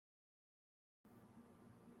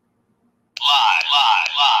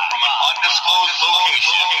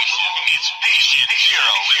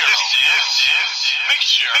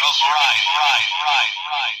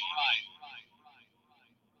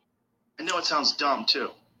I know it sounds dumb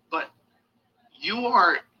too, but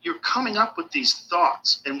you're coming up with these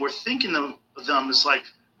thoughts, and we're thinking of them as like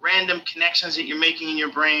random connections that you're making in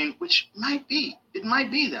your brain, which might be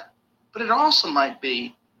that, but it also might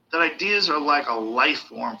be that ideas are like a life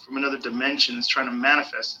form from another dimension that's trying to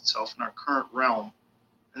manifest itself in our current realm,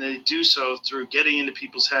 and they do so through getting into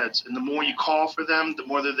people's heads. And the more you call for them, the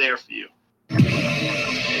more they're there for you.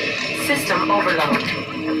 System overload.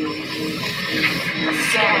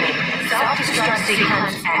 Scanning. Self-destruct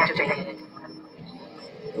sequence activated.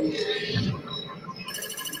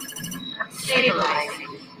 Stabilizing.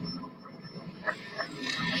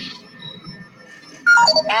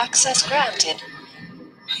 Access granted.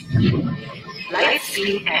 Light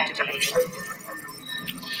speed activated.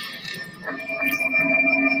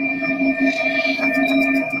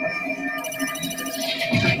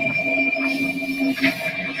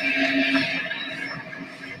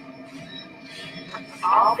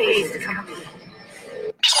 All phases complete.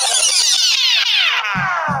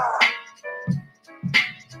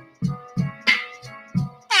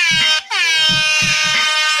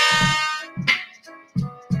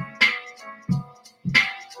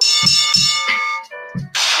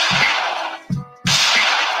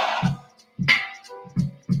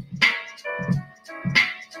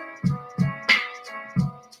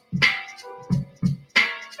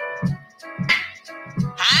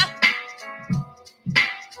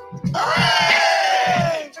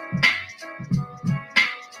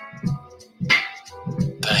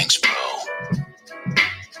 Thanks, bro. All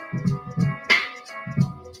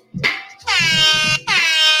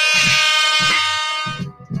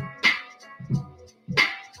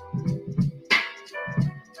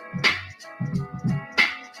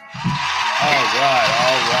right.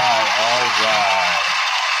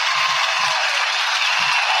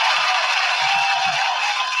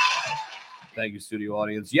 Thank you, studio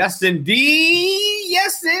audience. Yes, indeed.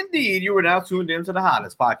 Yes, indeed. You are now tuned into the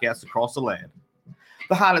hottest podcast across the land,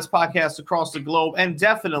 the hottest podcast across the globe, and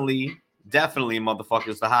definitely,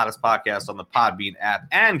 motherfuckers, the hottest podcast on the Podbean app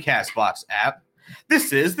and Castbox app.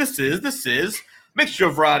 This is Mixture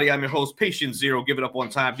of Variety. I'm your host, Patient Zero. Give it up one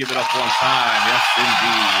time. Give it up one time. Yes,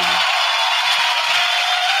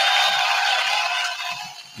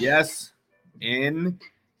 indeed. Yes,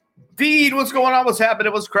 indeed. What's going on? What's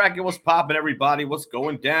happening? What's cracking? What's popping, everybody? What's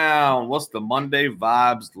going down? What's the Monday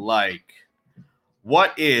vibes like?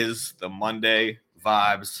 What is the Monday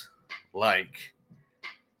vibes like?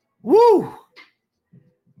 Woo!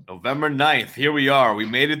 November 9th. Here we are. We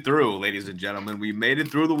made it through, ladies and gentlemen. We made it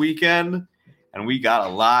through the weekend, and we got a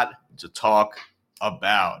lot to talk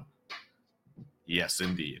about. Yes,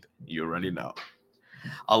 indeed. You already know.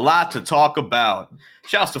 A lot to talk about.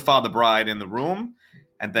 Shouts to Father Bride in the room.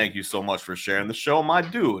 And thank you so much for sharing the show, my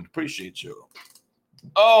dude. Appreciate you.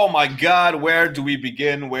 Oh, my God. Where do we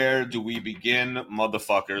begin?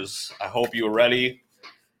 Motherfuckers? I hope you are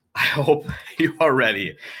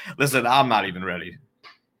ready. Listen, I'm not even ready.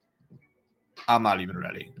 I'm not even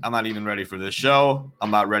ready for this show.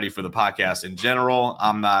 I'm not ready for the podcast in general.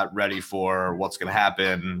 I'm not ready for what's going to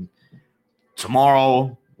happen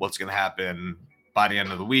tomorrow, what's going to happen by the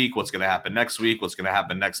end of the week, what's going to happen next week, what's going to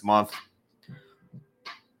happen next month,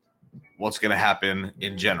 what's going to happen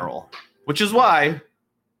in general, which is why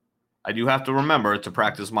I do have to remember to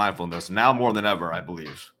practice mindfulness now more than ever, I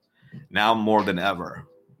believe. Now more than ever.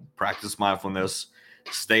 Practice mindfulness,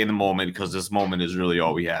 stay in the moment, because this moment is really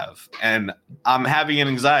all we have. And I'm having an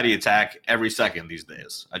anxiety attack every second these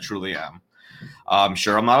days. I truly am. I'm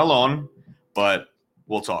sure I'm not alone, but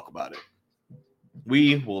we'll talk about it.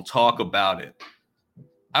 We will talk about it.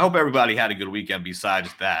 I hope everybody had a good weekend besides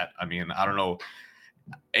that. I mean, I don't know.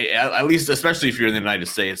 At least, especially if you're in the United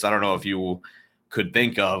States, I don't know if you could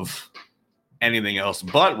think of anything else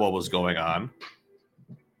but what was going on.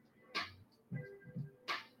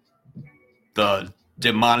 The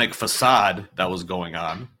demonic facade that was going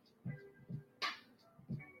on.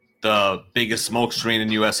 The biggest smoke screen in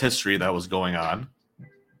U.S. history that was going on.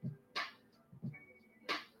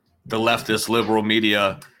 The leftist liberal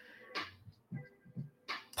media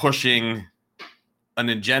pushing an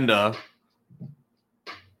agenda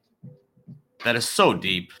that is so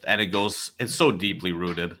deep, and it's so deeply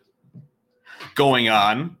rooted going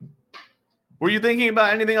on. Were you thinking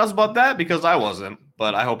about anything else about that? Because I wasn't,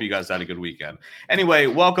 but I hope you guys had a good weekend. Anyway,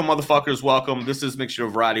 welcome, motherfuckers. Welcome. This is Mixture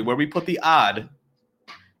of Variety, where we put the odd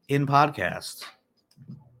in podcasts.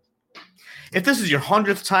 If this is your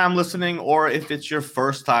 100th time listening, or if it's your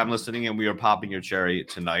first time listening and we are popping your cherry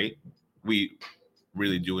tonight, we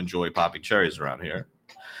really do enjoy popping cherries around here.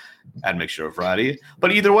 at Mixture of Variety.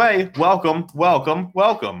 But either way, welcome.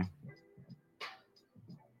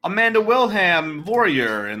 Amanda Wilhelm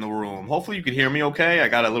Warrior in the room. Hopefully you can hear me okay. I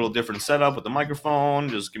got a little different setup with the microphone.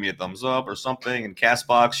 Just give me a thumbs up or something. And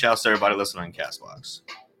Castbox, shouts to everybody listening on Castbox.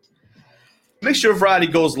 Mixture of Variety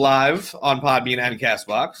goes live on Podbean and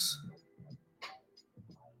Castbox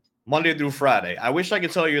Monday through Friday. I wish I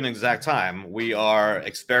could tell you an exact time. We are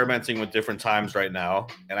experimenting with different times right now.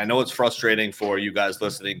 And I know it's frustrating for you guys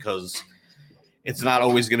listening because it's not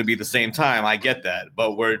always going to be the same time. I get that.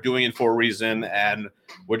 But we're doing it for a reason, and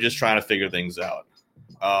we're just trying to figure things out.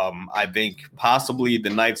 I think possibly the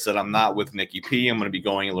nights that I'm not with Nikki P, I'm going to be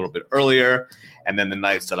going a little bit earlier. And then the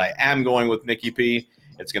nights that I am going with Nikki P,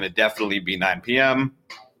 it's going to definitely be 9 p.m.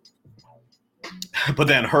 But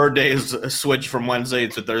then her days switch from Wednesday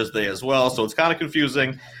to Thursday as well. So it's kind of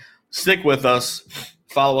confusing. Stick with us.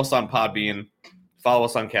 Follow us on Podbean. Follow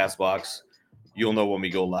us on Castbox. You'll know when we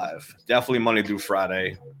go live. Definitely Monday through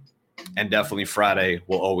Friday. And definitely Friday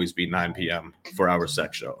will always be 9 p.m. for our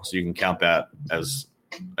sex show. So you can count that as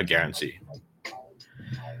a guarantee.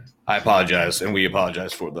 I apologize, and we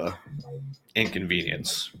apologize for the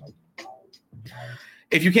inconvenience.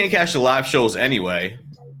 If you can't catch the live shows anyway,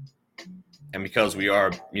 and because we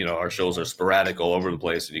are, our shows are sporadic all over the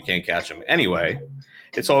place and you can't catch them anyway,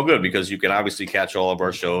 it's all good because you can obviously catch all of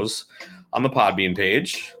our shows on the Podbean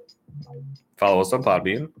page. Follow us on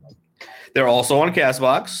Podbean. They're also on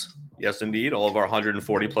Castbox. Yes, indeed. All of our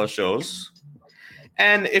 140 plus shows.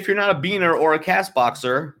 And if you're not a Beaner or a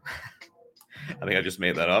Castboxer, I think I just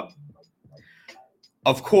made that up.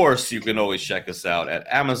 Of course, you can always check us out at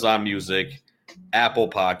Amazon Music, Apple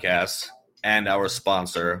Podcasts, and our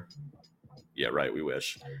sponsor. Yeah, right, we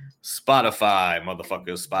wish. Spotify,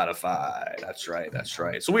 motherfuckers, Spotify. That's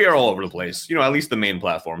right. So we are all over the place. At least the main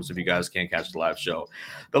platforms if you guys can't catch the live show.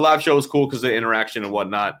 The live show is cool because of the interaction and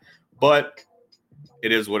whatnot, but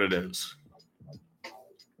it is what it is.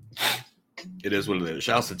 It is what it is.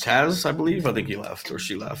 Shouts to Taz, I believe. I think he left or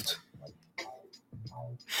she left.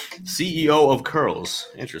 CEO of Curls.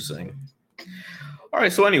 Interesting. All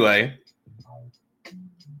right, so anyway.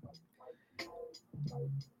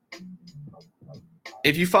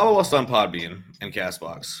 If you follow us on Podbean and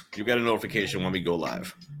Castbox, you get a notification when we go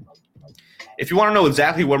live. If you want to know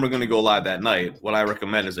exactly when we're going to go live that night, what I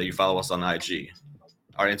recommend is that you follow us on IG.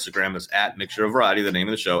 Our Instagram is at Mixture of Variety, the name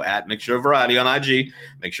of the show, at Mixture of Variety on IG.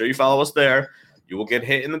 Make sure you follow us there. You will get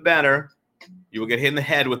hit in the banner. You will get hit in the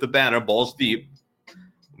head with the banner, balls deep.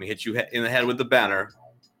 Let me hit you in the head with the banner.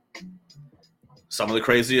 Some of the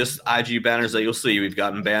craziest IG banners that you'll see. We've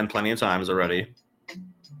gotten banned plenty of times already.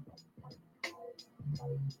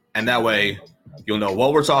 And that way, you'll know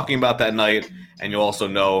what we're talking about that night, and you'll also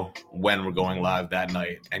know when we're going live that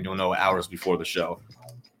night, and you'll know hours before the show.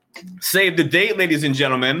 Save the date, ladies and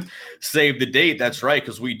gentlemen. Save the date. That's right,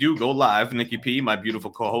 because we do go live. Nikki P, my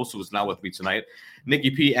beautiful co-host who is not with me tonight,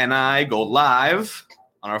 Nikki P and I go live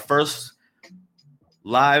on our first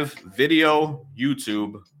live video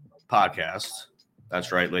YouTube podcast.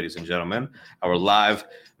 That's right, ladies and gentlemen. Our live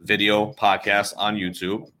video podcast on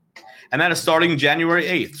YouTube. And that is starting January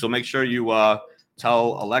 8th. So make sure you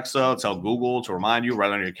tell Alexa, tell Google to remind you,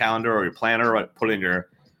 write on your calendar or your planner, or put in your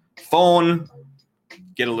phone,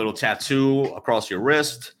 get a little tattoo across your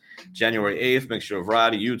wrist. January 8th, Mixture of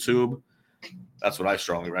Variety, YouTube. That's what I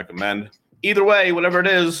strongly recommend. Either way, whatever it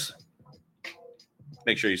is,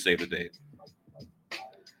 make sure you save the date.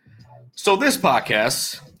 So this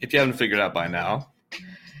podcast, if you haven't figured out by now,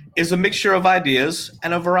 is a mixture of ideas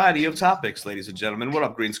and a variety of topics, ladies and gentlemen. What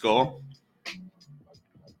up, Green Skull?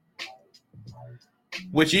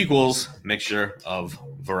 Which equals mixture of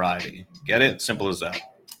variety. Get it? Simple as that.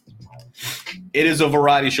 It is a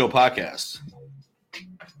variety show podcast.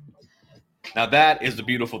 Now, that is the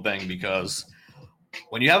beautiful thing, because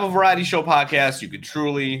when you have a variety show podcast, you can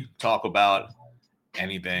truly talk about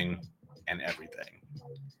anything and everything.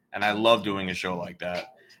 And I love doing a show like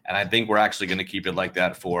that. And I think we're actually going to keep it like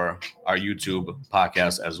that for our YouTube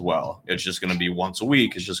podcast as well. It's just going to be once a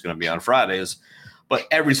week. It's just going to be on Fridays. But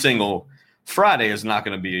every single Friday is not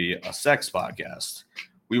going to be a sex podcast.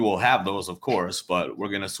 We will have those, of course, but we're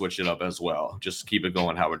going to switch it up as well. Just keep it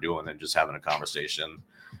going how we're doing and just having a conversation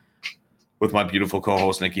with my beautiful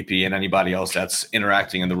co-host, Nikki P, and anybody else that's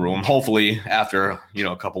interacting in the room. Hopefully, after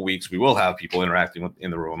a couple weeks, we will have people interacting in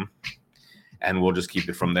the room. And we'll just keep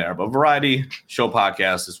it from there. But variety show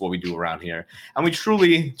podcast is what we do around here. And we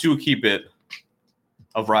truly do keep it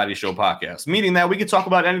a variety show podcast, meaning that we can talk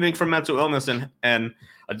about anything from mental illness and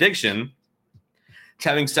addiction to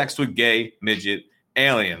having sex with gay midget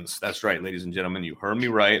aliens. That's right, ladies and gentlemen. You heard me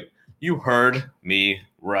right. You heard me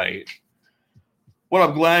right. What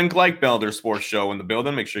up, Glenn? Gleichbelder Sports Show in the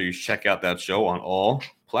building. Make sure you check out that show on all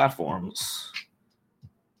platforms.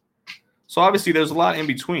 So obviously there's a lot in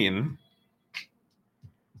between.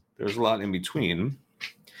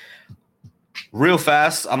 Real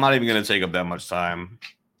fast, I'm not even going to take up that much time.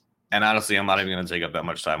 And honestly, I'm not even going to take up that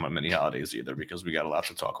much time on mini holidays either because we got a lot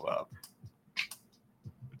to talk about.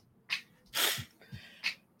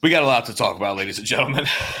 Ladies and gentlemen.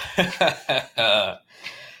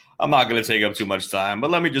 I'm not going to take up too much time,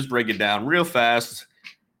 but let me just break it down real fast.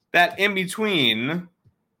 That in between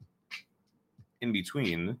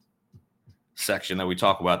section that we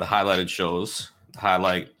talk about, the highlighted shows,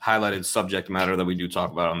 highlighted subject matter that we do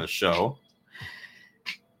talk about on this show,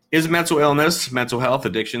 is mental illness, mental health,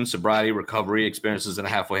 addiction, sobriety, recovery, experiences in a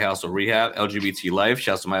halfway house or rehab, LGBT life.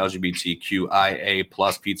 Shouts to my LGBTQIA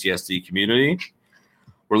plus PTSD community.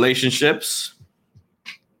 Relationships,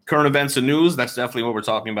 current events and news. That's definitely what we're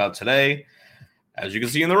talking about today. As you can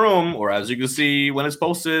see in the room, or as you can see when it's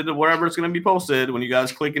posted, wherever it's going to be posted, when you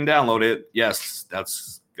guys click and download it, yes,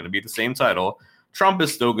 that's going to be the same title. Trump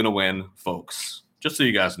is still going to win, folks. Just so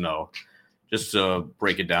you guys know. Just to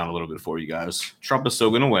break it down a little bit for you guys. Trump is still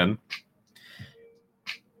going to win.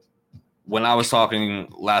 When I was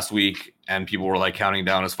talking last week and people were like counting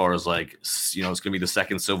down as far as like, you know, it's going to be the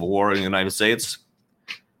second civil war in the United States.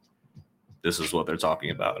 This is what they're talking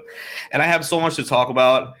about. And I have so much to talk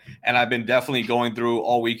about. And I've been definitely going through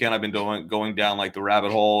all weekend. I've been going down like the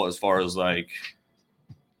rabbit hole as far as like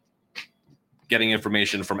getting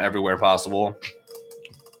information from everywhere possible.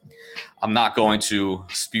 I'm not going to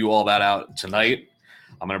spew all that out tonight.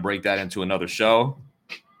 I'm going to break that into another show.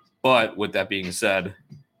 But with that being said,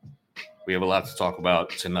 we have a lot to talk about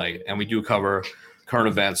tonight. And we do cover current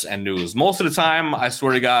events and news. Most of the time, I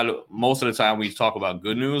swear to God, we talk about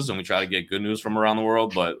good news and we try to get good news from around the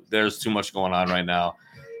world. But there's too much going on right now.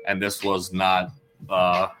 And this was not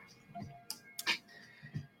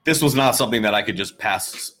something that I could just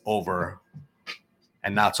pass over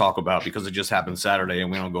and not talk about because it just happened Saturday and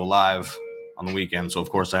we don't go live on the weekend. So, of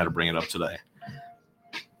course, I had to bring it up today.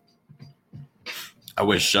 I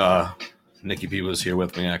wish Nikki P was here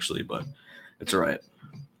with me, actually, but it's all right.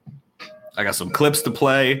 I got some clips to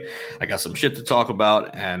play. I got some shit to talk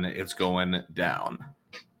about, and it's going down.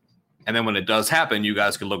 And then when it does happen, you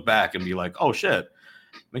guys can look back and be like, oh, shit,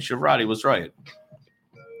 make sure Roddy was right.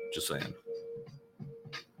 Just saying.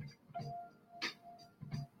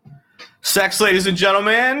 Sex, ladies and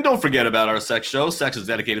gentlemen, don't forget about our sex show. Sex is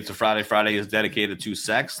dedicated to Friday. Friday is dedicated to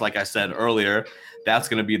sex. Like I said earlier, that's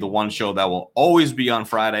going to be the one show that will always be on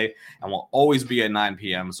Friday and will always be at 9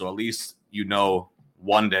 p.m. So at least you know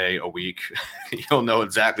one day a week. You'll know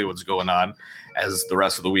exactly what's going on. As the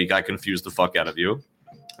rest of the week, I confuse the fuck out of you.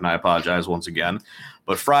 And I apologize once again.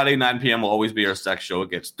 But Friday, 9 p.m. will always be our sex show. It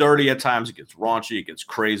gets dirty at times. It gets raunchy. It gets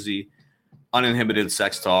crazy. Uninhibited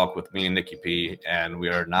sex talk with me and Nikki P, and we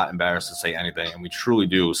are not embarrassed to say anything, and we truly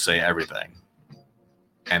do say everything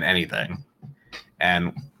and anything,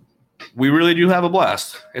 and we really do have a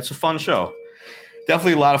blast. It's a fun show.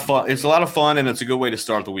 Definitely a lot of fun. It's a lot of fun, and it's a good way to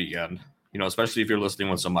start the weekend, you know, especially if you're listening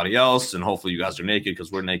with somebody else, and hopefully you guys are naked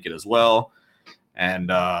because we're naked as well, and,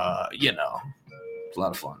 you know, it's a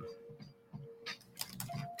lot of fun.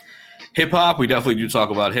 Hip-hop, we definitely do talk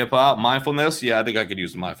about hip-hop. Mindfulness, yeah, I think I could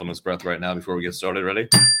use the mindfulness breath right now before we get started. Ready?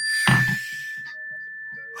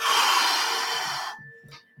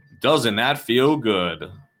 Doesn't that feel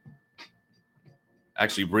good?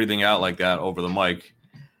 Actually, breathing out like that over the mic,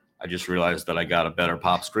 I just realized that I got a better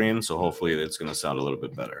pop screen, so hopefully it's going to sound a little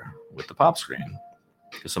bit better with the pop screen.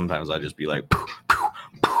 Because sometimes I just be like, poof, poof,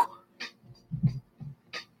 poof.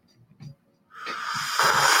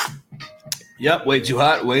 Yep, way too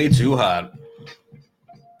hot, way too hot.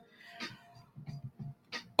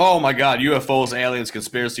 Oh my God, UFOs, aliens,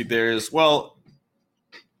 conspiracy theories. Well,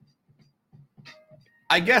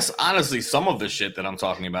 I guess honestly, some of the shit that I'm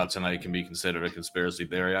talking about tonight can be considered a conspiracy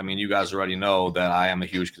theory. I mean, you guys already know that I am a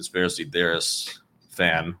huge conspiracy theorist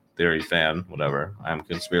fan, whatever. I'm a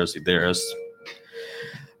conspiracy theorist.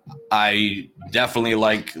 I definitely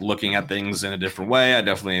like looking at things in a different way. I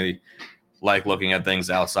definitely like looking at things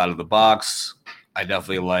outside of the box. I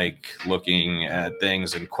definitely like looking at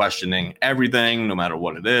things and questioning everything, no matter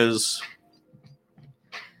what it is.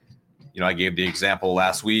 You know, I gave the example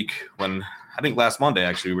last week when, I think last Monday,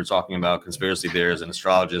 actually, we were talking about conspiracy theories and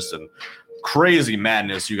astrologists and crazy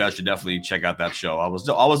madness. You guys should definitely check out that show. I was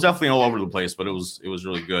definitely all over the place, but it was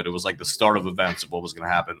really good. It was like the start of events of what was going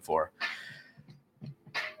to happen for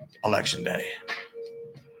Election Day,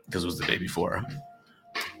 because it was the day before.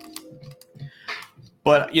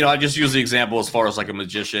 But, I just use the example as far as like a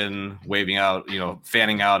magician waving out,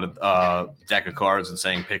 fanning out a deck of cards and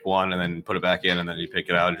saying pick one and then put it back in and then you pick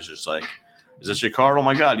it out. It's just like, is this your card? Oh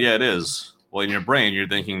my God, yeah, it is. Well, in your brain, you're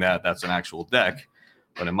thinking that that's an actual deck.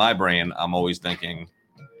 But in my brain, I'm always thinking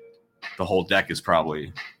the whole deck is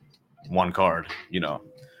probably one card,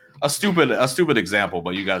 A stupid example,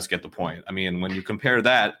 but you guys get the point. I mean, when you compare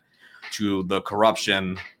that to the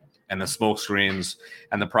corruption and the smoke screens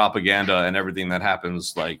and the propaganda and everything that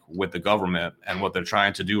happens like with the government and what they're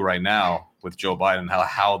trying to do right now with Joe Biden,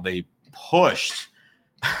 how they pushed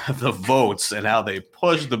the votes and how they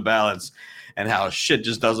pushed the ballots and how shit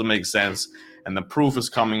just doesn't make sense. And the proof is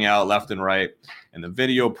coming out left and right, and the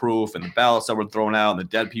video proof and the ballots that were thrown out and the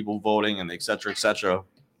dead people voting and et cetera, et cetera.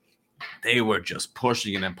 They were just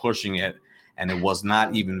pushing it and pushing it, and it was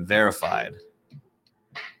not even verified.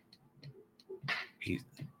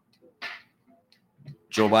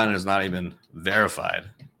 Joe Biden is not even verified,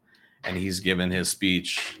 and he's given his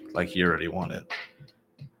speech like he already won it.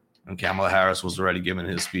 And Kamala Harris was already giving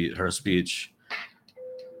her speech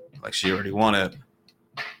like she already won it.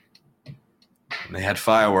 And they had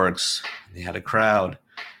fireworks, and they had a crowd,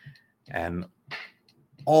 and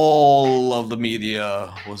all of the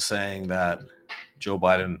media was saying that Joe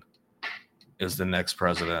Biden is the next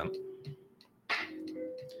president.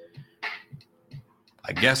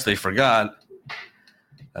 I guess they forgot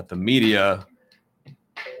that the media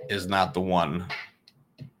is not the one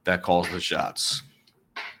that calls the shots.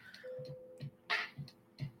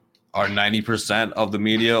 Are 90% of the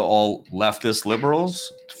media all leftist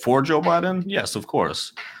liberals for Joe Biden? Yes, of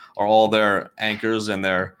course. Are all their anchors and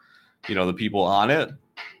their, the people on it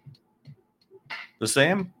the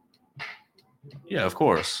same? Yeah, of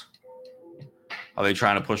course. Are they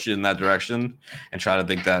trying to push it in that direction and try to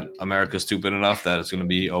think that America's stupid enough that it's going to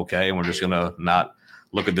be okay and we're just going to not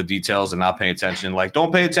look at the details and not pay attention? Like,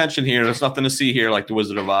 don't pay attention here. There's nothing to see here, like the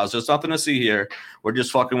Wizard of Oz. There's nothing to see here. We're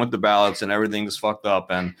just fucking with the ballots and everything's fucked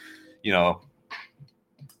up. And,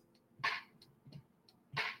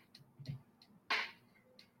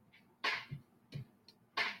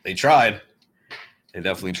 they tried. They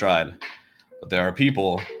definitely tried. But there are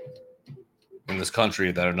people in this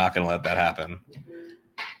country that are not going to let that happen.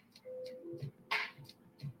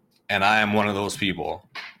 And I am one of those people.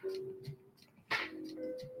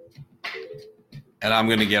 And I'm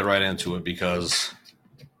going to get right into it because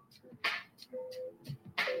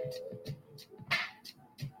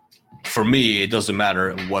for me, it doesn't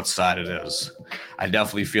matter what side it is. I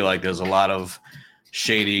definitely feel like there's a lot of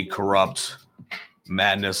shady, corrupt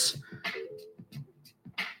madness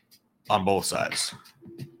on both sides.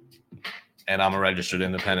 And I'm a registered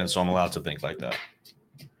independent, so I'm allowed to think like that.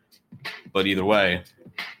 But either way,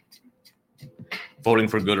 voting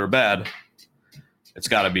for good or bad, it's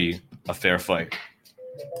got to be a fair fight.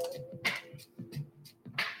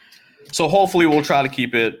 So hopefully we'll try to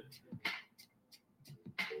keep it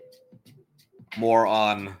more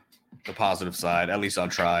on the positive side. At least I'll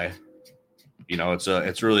try.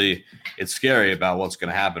 It's scary about what's going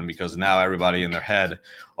to happen because now everybody in their head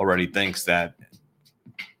already thinks that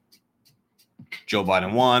Joe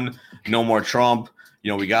Biden won. No more Trump.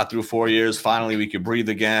 We got through 4 years. Finally, we could breathe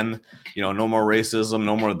again. No more racism.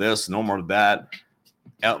 No more this. No more that.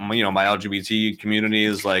 My LGBT community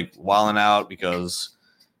is like wilding out because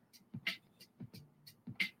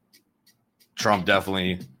Trump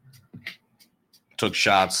definitely took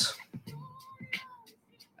shots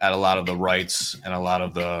at a lot of the rights and a lot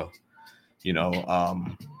of the,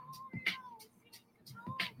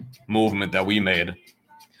 movement that we made.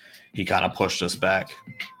 He kind of pushed us back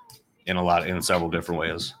in several different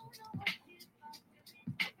ways.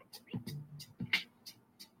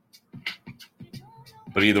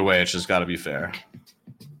 But either way, it's just got to be fair.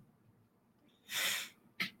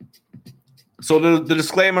 So the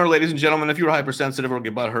disclaimer, ladies and gentlemen, if you're hypersensitive or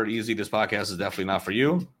get butthurt easy, this podcast is definitely not for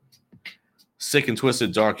you. Sick and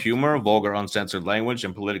twisted dark humor, vulgar uncensored language,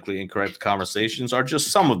 and politically incorrect conversations are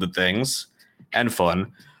just some of the things and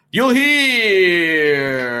fun you'll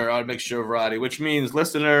hear on Mixture of Variety, which means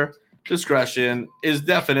listener discretion is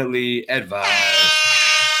definitely advised.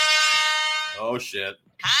 Oh, shit.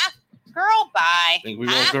 Huh? Girl, bye. I think we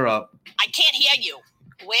woke her up. I can't hear you.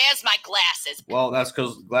 Where's my glasses? Well, that's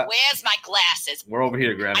because... Where's my glasses? We're over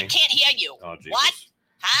here, Granny. I can't hear you. Oh, Jesus. What?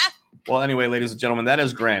 Huh? Well, anyway, ladies and gentlemen, that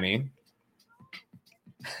is Granny.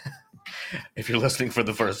 If you're listening for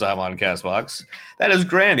the first time on CastBox, that is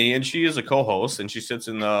Granny, and she is a co-host, and she sits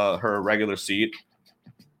in her regular seat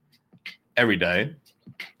every day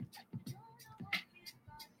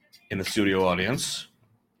in the studio audience.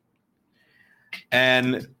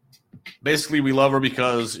 And Basically, we love her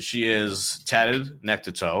because she is tatted neck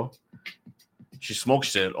to toe. She smokes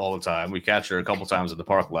shit all the time. We catch her a couple times at the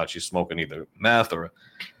parking lot. She's smoking either meth or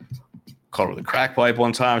caught her with a crack pipe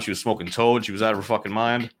one time. She was smoking toad. She was out of her fucking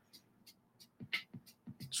mind.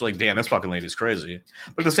 It's like, damn, this fucking lady's crazy.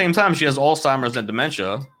 But at the same time, she has Alzheimer's and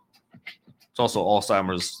dementia. It's also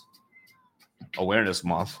Alzheimer's Awareness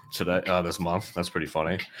Month today. This month. That's pretty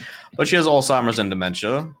funny. But she has Alzheimer's and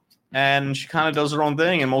dementia. And she kind of does her own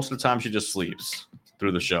thing, and most of the time she just sleeps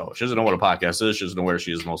through the show. She doesn't know what a podcast is. She doesn't know where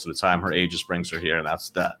she is most of the time. Her age just brings her here, and that's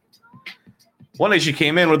that. One day she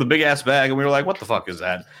came in with a big-ass bag, and we were like, what the fuck is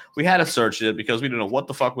that? We had to search it because we didn't know what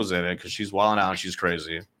the fuck was in it because she's wilding out and she's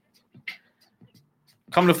crazy.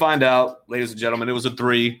 Come to find out, ladies and gentlemen, it was a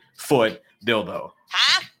 3-foot dildo.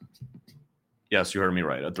 Huh? Yes, you heard me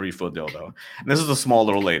right. A 3-foot dildo. And this is a small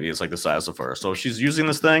little lady. It's like the size of her. So if she's using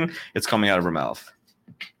this thing, it's coming out of her mouth.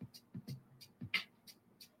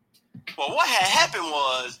 Well, what had happened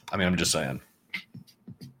was... I mean, I'm just saying.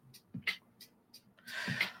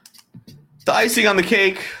 The icing on the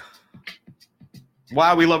cake,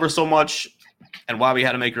 why we love her so much, and why we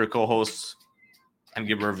had to make her a co-host and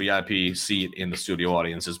give her a VIP seat in the studio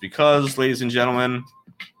audience is because, ladies and gentlemen,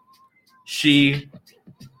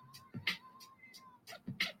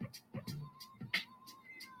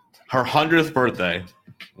 her 100th birthday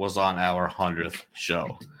was on our 100th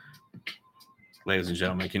show. Ladies and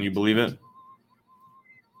gentlemen, can you believe it?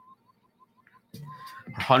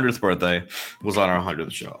 Her 100th birthday was on our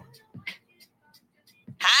 100th show.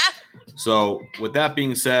 Huh? So with that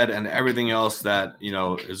being said, and everything else that, you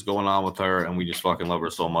know, is going on with her, and we just fucking love her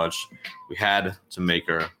so much, we had to make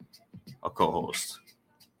her a co-host.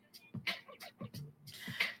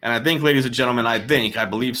 And I think, ladies and gentlemen, I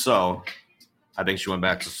believe so. I think she went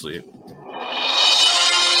back to sleep.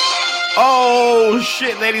 Oh,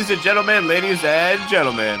 shit, ladies and gentlemen,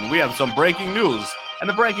 we have some breaking news. And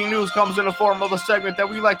the breaking news comes in the form of a segment that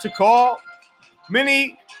we like to call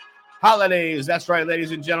Mini Holidays. That's right,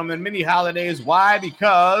 ladies and gentlemen, mini holidays. Why?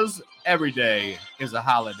 Because every day is a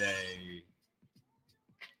holiday.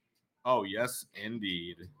 Oh, yes,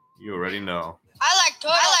 indeed. You already know. I like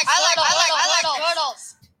turtles. I like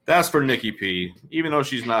turtles. That's for Nikki P. Even though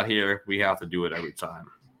she's not here, we have to do it every time.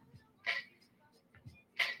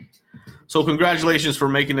 So congratulations for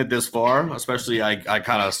making it this far. Especially, I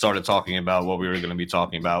kind of started talking about what we were going to be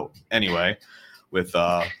talking about anyway, with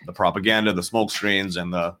the propaganda, the smoke screens,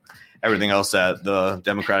 and everything else that the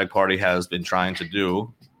Democratic Party has been trying to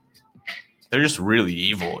do. They're just really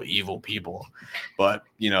evil people. But,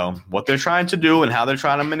 you know, what they're trying to do and how they're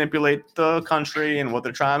trying to manipulate the country and what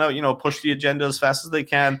they're trying to, you know, push the agenda as fast as they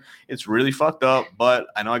can, it's really fucked up. But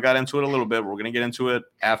I know I got into it a little bit. We're going to get into it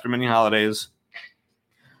after mini holidays.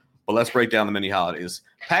 But let's break down the mini holidays.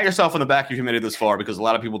 Pat yourself on the back if you made it this far, because a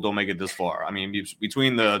lot of people don't make it this far. I mean,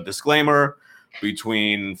 between the disclaimer,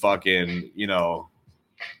 between fucking, you know,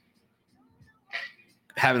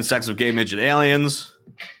 having sex with gay midget aliens,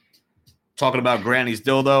 talking about Granny's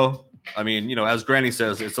dildo. I mean, you know, as Granny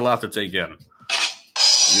says, it's a lot to take in.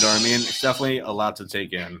 You know what I mean? It's definitely a lot to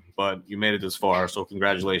take in, but you made it this far, so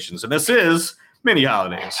congratulations. And this is Mini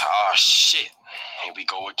Holidays. Oh, shit. Here we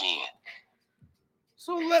go again.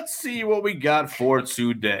 So let's see what we got for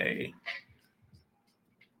today.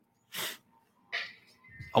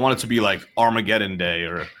 I want it to be like Armageddon Day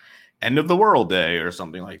or End of the World Day or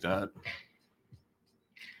something like that.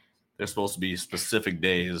 There's supposed to be specific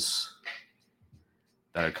days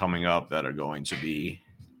that are coming up that are going to be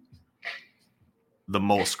the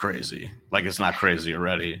most crazy. Like, it's not crazy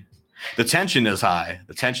already. The tension is high.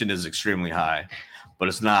 The tension is extremely high, but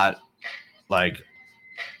it's not like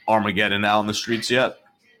Armageddon out in the streets yet.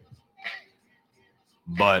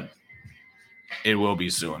 But it will be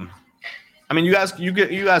soon. I mean, you guys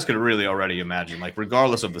could really already imagine, like,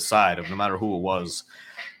 regardless of the side, of no matter who it was,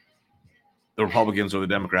 the Republicans or the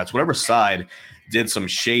Democrats, whatever side did some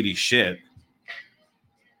shady shit,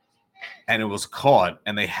 and it was caught,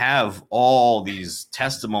 and they have all these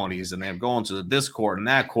testimonies, and they're going to this court and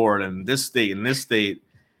that court and this state and this state,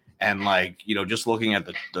 and, like, you know, just looking at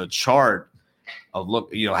the chart of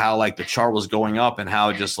how, like, the chart was going up and how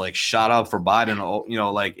it just, like, shot up for Biden, you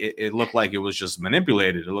know, like, it looked like it was just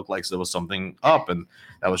manipulated. It looked like there was something up, and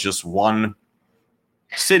that was just one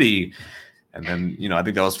city. And then, you know, I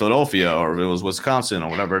think that was Philadelphia, or it was Wisconsin, or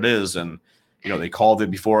whatever it is. And, you know, they called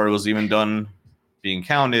it before it was even done being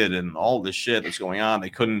counted, and all this shit that's going on. They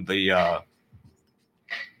couldn't, the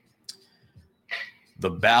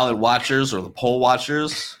ballot watchers or the poll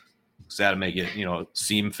watchers, so they had to make it, you know,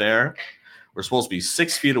 seem fair. We're supposed to be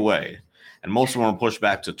 6 feet away. and most of them were pushed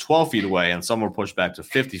back to 12 feet away, and some were pushed back to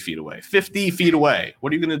 50 feet away. 50 feet away.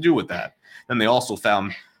 What are you going to do with that? Then they also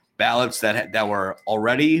found ballots that were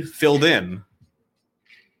already filled in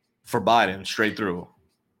for Biden straight through.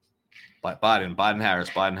 Biden,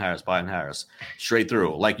 Harris, straight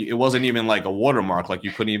through. Like, it wasn't even like a watermark. Like,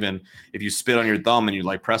 you couldn't even, if you spit on your thumb and you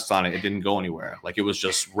like pressed on it, it didn't go anywhere. Like, it was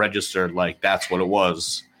just registered like that's what it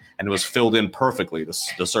was. And it was filled in perfectly.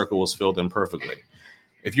 The circle was filled in perfectly.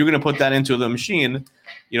 If you're going to put that into the machine,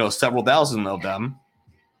 you know, several thousand of them,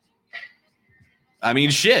 I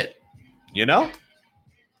mean, shit, you know?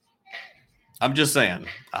 I'm just saying.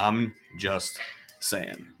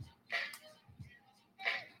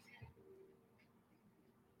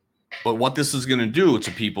 But what this is going to do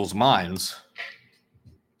to people's minds,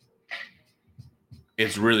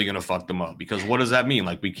 it's really going to fuck them up. Because what does that mean?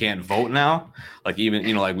 Like, we can't vote now? Like, even,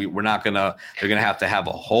 you know, like we're not going to, they're going to have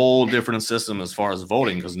a whole different system as far as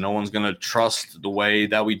voting, because no one's going to trust the way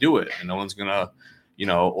that we do it. And no one's going to, you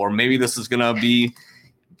know, or maybe this is going to be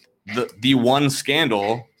the one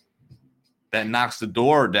scandal that knocks the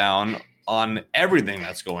door down on everything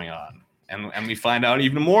that's going on. And we find out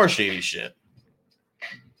even more shady shit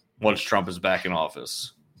once Trump is back in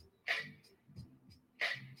office.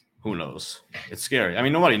 Who knows? It's scary. I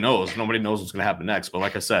mean, nobody knows. Nobody knows what's going to happen next. But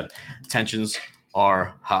like I said, tensions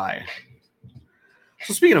are high.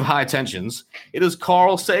 So speaking of high tensions, it is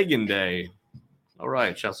Carl Sagan Day. All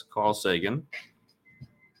right, shouts to Carl Sagan.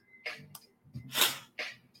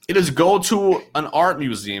 It is Go to an Art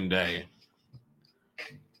Museum Day.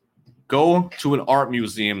 Go to an art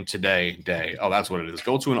museum today day. Oh, that's what it is.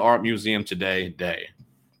 Go to an art museum today day.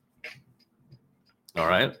 All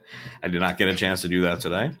right. I did not get a chance to do that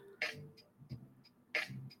today.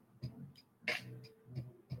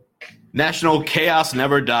 National Chaos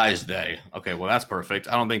Never Dies Day. Okay, well, that's perfect.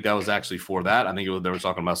 I don't think that was actually for that. I think they were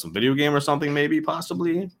talking about some video game or something, maybe,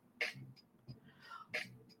 possibly.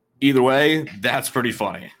 Either way, that's pretty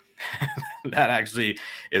funny. That actually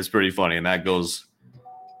is pretty funny, and that goes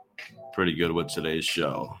pretty good with today's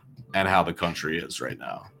show and how the country is right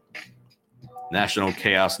now. National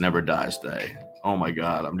Chaos Never Dies Day. Oh my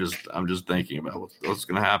God, I'm just thinking about what's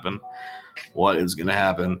going to happen. What is going to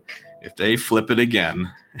happen if they flip it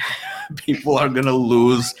again? People are going to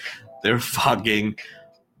lose their fucking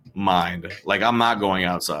mind. Like, I'm not going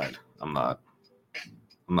outside. I'm not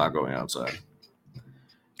going outside.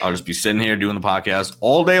 I'll just be sitting here doing the podcast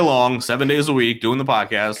all day long, 7 days a week, doing the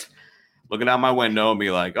podcast, looking out my window and be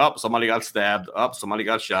like, oh, somebody got stabbed. Oh, somebody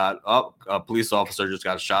got shot. Oh, a police officer just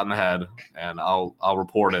got shot in the head. And I'll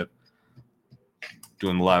report it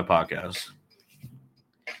doing the live podcast.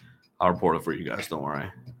 I'll report it for you guys. Don't worry.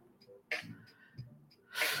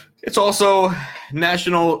 It's also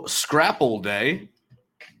National Scrapple Day.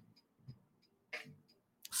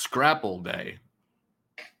 Scrapple Day.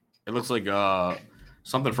 It looks like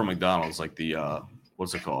something from McDonald's, like the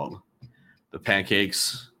what's it called? The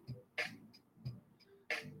pancakes.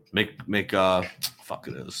 Fuck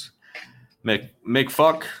it is.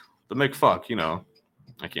 McFuck, the McFuck, you know.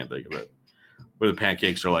 I can't think of it. Where the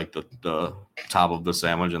pancakes are like the top of the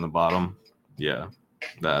sandwich and the bottom. Yeah,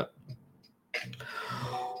 that.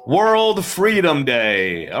 World Freedom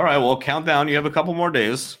Day. All right, well, countdown. You have a couple more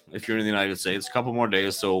days if you're in the United States. A couple more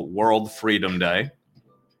days. So World Freedom Day.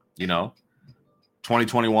 You know,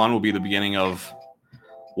 2021 will be the beginning of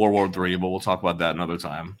World War III, but we'll talk about that another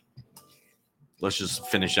time. Let's just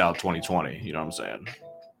finish out 2020. You know what I'm saying?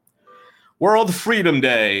 World Freedom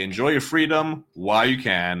Day. Enjoy your freedom while you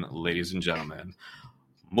can, ladies and gentlemen.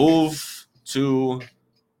 Move to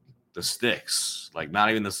the sticks. Like, not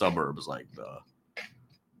even the suburbs, like the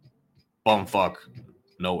bumfuck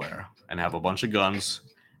nowhere. And have a bunch of guns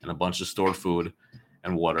and a bunch of stored food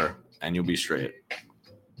and water, and you'll be straight.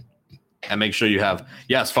 And make sure you have,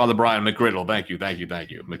 yes, Father Brian McGriddle. Thank you.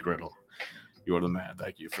 McGriddle. You are the man.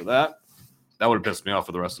 Thank you for that. That would have pissed me off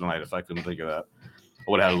for the rest of the night if I couldn't think of that.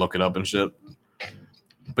 I would have had to look it up and shit.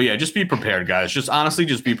 But yeah, just be prepared, guys.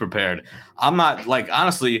 Just be prepared. I'm not, like,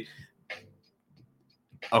 honestly,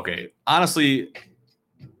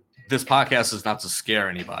 this podcast is not to scare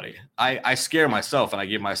anybody. I scare myself and I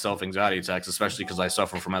give myself anxiety attacks, especially because I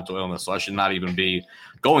suffer from mental illness. So I should not even be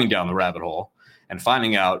going down the rabbit hole and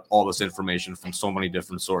finding out all this information from so many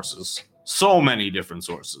different sources.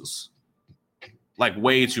 Like,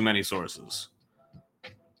 way too many sources.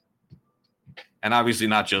 And obviously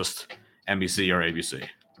not just NBC or ABC.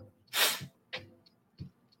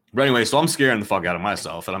 But anyway, so I'm scaring the fuck out of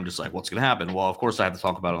myself. And I'm just like, what's going to happen? Well, of course I have to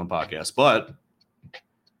talk about it on the podcast. But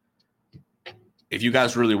if you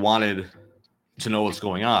guys really wanted to know what's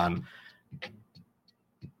going on,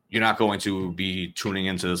 you're not going to be tuning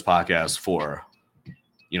into this podcast for,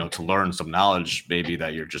 to learn some knowledge, maybe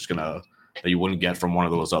that you wouldn't get from one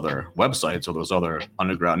of those other websites or those other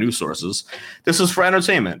underground news sources. This is for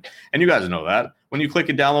entertainment. And you guys know that. When you click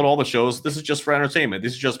and download all the shows, this is just for entertainment.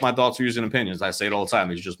 This is just my thoughts, views, and opinions. I say it all the time.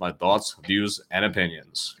 These are just my thoughts, views, and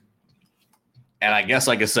opinions. And I guess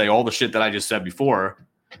I could say all the shit that I just said before,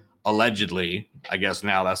 allegedly. I guess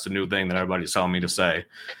now that's the new thing that everybody's telling me to say.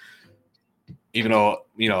 Even though,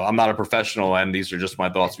 I'm not a professional and these are just my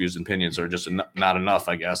thoughts, views, and opinions are just not enough,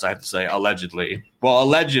 I guess. I have to say allegedly. Well,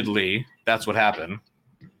 allegedly, that's what happened.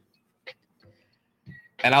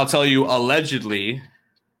 And I'll tell you, allegedly,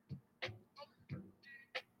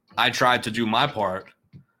 I tried to do my part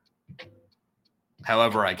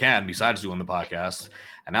however I can besides doing the podcast.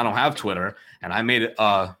 And I don't have Twitter. And I made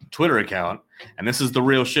a Twitter account. And this is the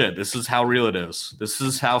real shit. This is how real it is. This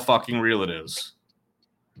is how fucking real it is.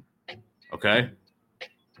 Okay?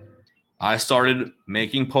 I started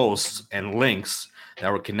making posts and links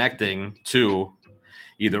that were connecting to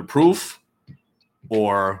either proof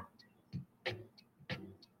or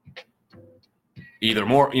either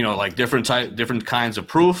more, like different kinds of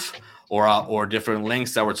proof or different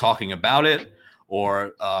links that were talking about it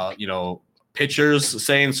or, pictures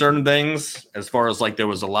saying certain things as far as like there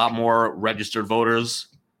was a lot more registered voters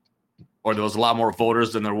or there was a lot more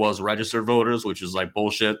voters than there was registered voters, which is like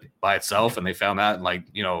bullshit by itself. And they found that in like,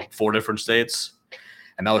 4 different states.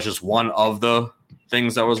 And that was just one of the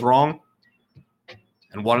things that was wrong.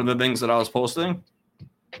 And one of the things that I was posting.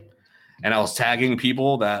 And I was tagging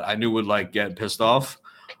people that I knew would like get pissed off.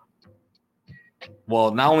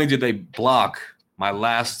 Well, not only did they block my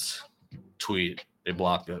last tweet, they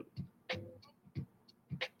blocked it.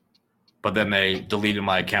 But then they deleted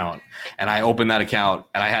my account. And I opened that account,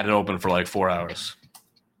 and I had it open for like 4 hours.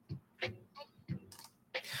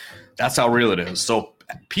 That's how real it is. So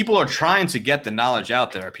people are trying to get the knowledge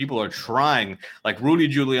out there. People are trying, like Rudy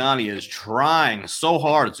Giuliani is trying so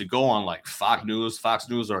hard to go on like Fox News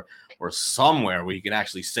or somewhere where you can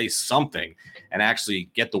actually say something and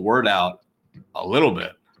actually get the word out a little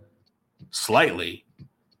bit, slightly.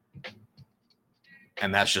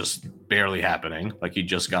 And that's just barely happening. Like he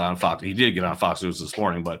just got on Fox. He did get on Fox News this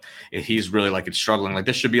morning, but he's really like it's struggling. Like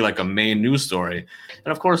this should be like a main news story.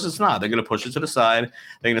 And of course it's not. They're going to push it to the side.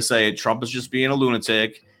 They're going to say Trump is just being a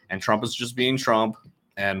lunatic and Trump is just being Trump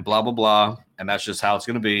and blah, blah, blah. And that's just how it's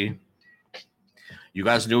going to be. You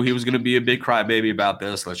guys knew he was going to be a big crybaby about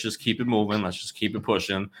this. Let's just keep it moving. Let's just keep it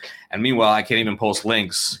pushing. And meanwhile, I can't even post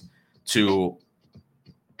links to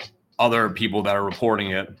other people that are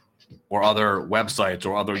reporting it or other websites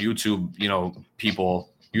or other YouTube, people,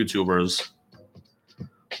 YouTubers,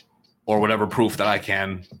 or whatever proof that I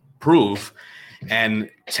can prove and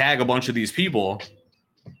tag a bunch of these people.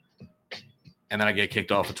 And then I get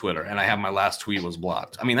kicked off of Twitter and I have my last tweet was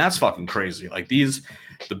blocked. I mean, that's fucking crazy. Like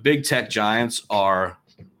the big tech giants are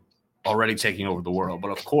already taking over the world.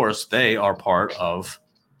 But of course, they are part of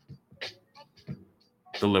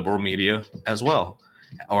the liberal media as well,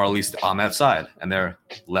 or at least on that side. And they're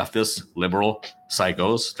leftist, liberal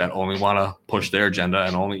psychos that only want to push their agenda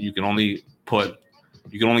and you can only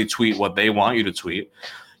tweet what they want you to tweet.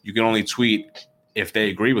 You can only tweet if they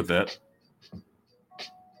agree with it.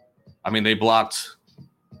 I mean, they blocked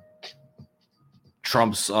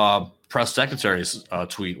Trump's press secretary's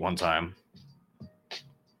tweet one time.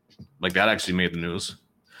 Like that actually made the news.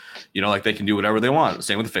 Like they can do whatever they want.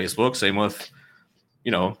 Same with Facebook, same with,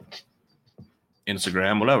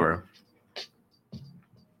 Instagram, whatever.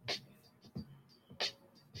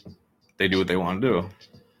 They do what they want to do.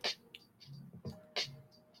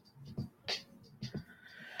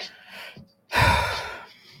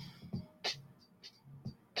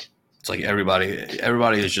 It's like everybody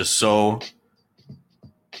is just so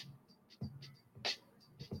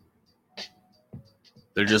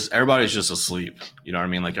everybody's just asleep. You know what I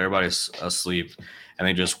mean? Like everybody's asleep and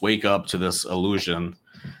they just wake up to this illusion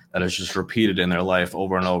that is just repeated in their life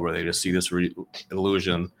over and over. They just see this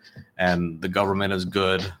illusion and the government is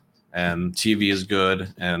good and TV is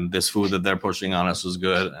good and this food that they're pushing on us is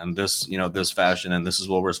good and this, this fashion and this is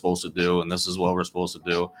what we're supposed to do and this is what we're supposed to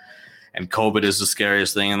do. And COVID is the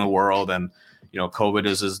scariest thing in the world and, COVID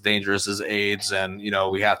is as dangerous as AIDS and,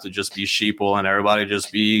 we have to just be sheeple and everybody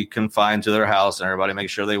just be confined to their house and everybody make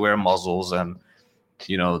sure they wear muzzles and,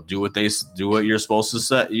 do what you're supposed to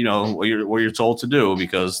say, what you're told to do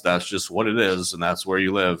because that's just what it is and that's where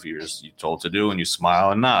you live. You're told to do and you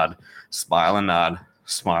smile and nod, smile and nod,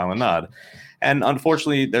 smile and nod. And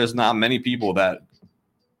unfortunately, there's not many people that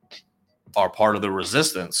are part of the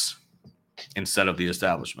resistance instead of the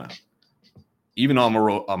establishment. Even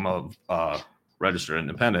though I'm a registered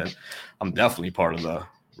independent. I'm definitely part of the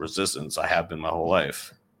resistance. I have been my whole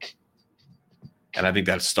life. And I think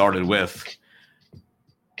that started with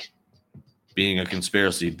being a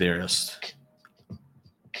conspiracy theorist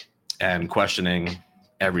and questioning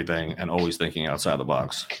everything and always thinking outside the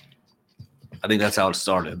box. I think that's how it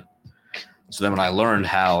started. So then when I learned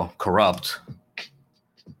how corrupt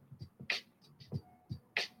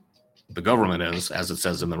the government is, as it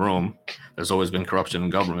says in the room, there's always been corruption in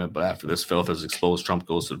government, but after this filth is exposed, Trump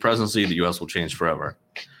goes to the presidency, the U.S. will change forever.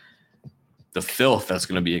 The filth that's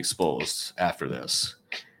going to be exposed after this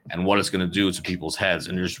and what it's going to do to people's heads.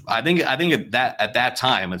 And I think at that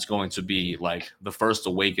time, it's going to be like the first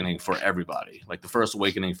awakening for everybody,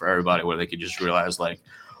 where they could just realize, like,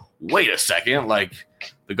 wait a second, like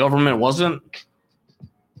the government wasn't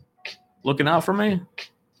looking out for me.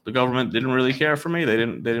 The government didn't really care for me. They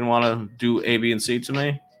didn't want to do A, B, and C to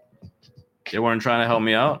me. They weren't trying to help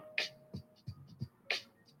me out.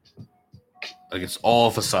 Like, it's all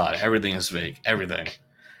facade. Everything is fake. Everything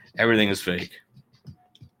is fake.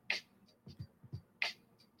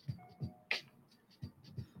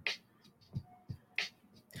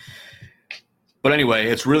 But anyway,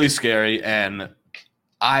 it's really scary, and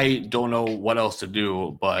I don't know what else to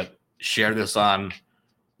do but share this on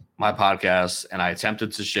my podcast, and I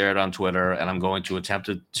attempted to share it on Twitter, and I'm going to attempt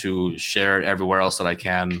to share it everywhere else that I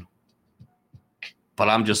can. But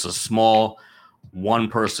I'm just a small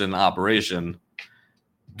one-person operation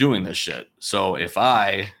doing this shit. So if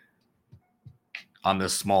I, on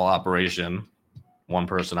this small operation,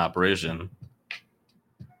 one-person operation,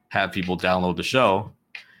 have people download the show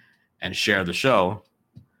and share the show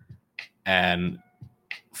and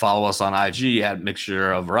follow us on IG at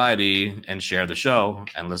Mixture of Variety and share the show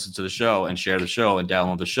and listen to the show and share the show and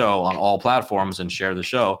download the show on all platforms and share the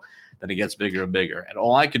show, then it gets bigger and bigger. And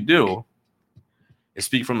all I could do is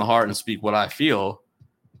speak from the heart and speak what I feel.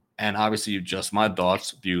 And obviously just my thoughts,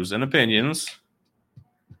 views, and opinions.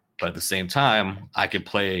 But at the same time, I could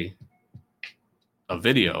play a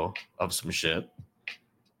video of some shit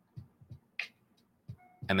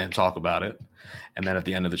and then talk about it. And then at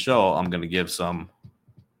the end of the show, I'm going to give some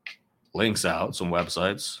links out, some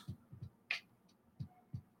websites,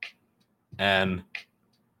 and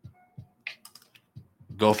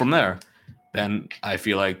go from there. Then I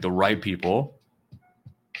feel like the right people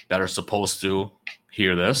that are supposed to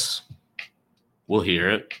hear this will hear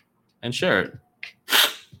it and share it.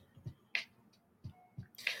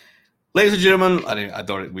 Ladies and gentlemen, I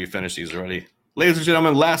thought we finished these already. Ladies and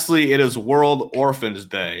gentlemen, lastly, it is World Orphans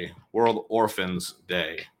Day. World Orphans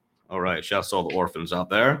Day. All right, shouts to all the orphans out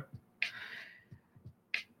there.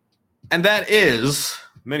 And that is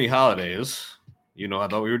many holidays. You know, I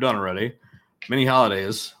thought we were done already. Many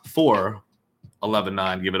holidays for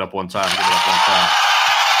 11/9. Give it up one time. Give it up one time.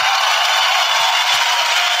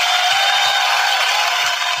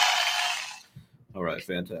 All right,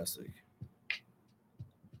 fantastic.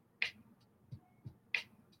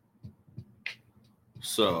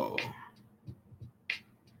 So,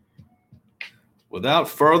 without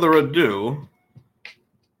further ado,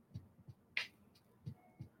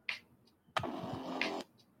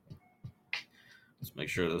 let's make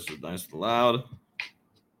sure this is nice and loud.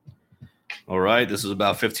 All right, this is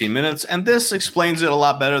about 15 minutes, and this explains it a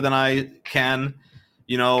lot better than I can.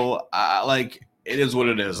 You know, it is what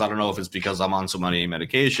it is. I don't know if it's because I'm on so many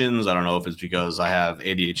medications. I don't know if it's because I have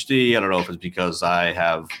ADHD. I don't know if it's because I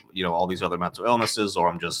have, all these other mental illnesses, or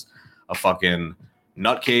I'm just a fucking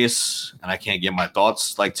nutcase and I can't get my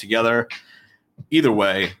thoughts together. Either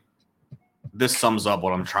way, this sums up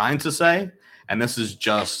what I'm trying to say. And this is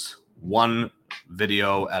just one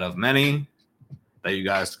video out of many that you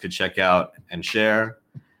guys could check out and share.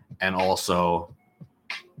 And also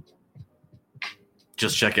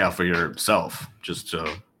just check out for yourself, just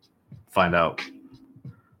to find out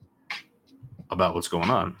about what's going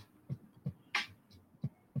on.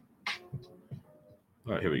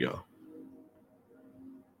 All right, here we go.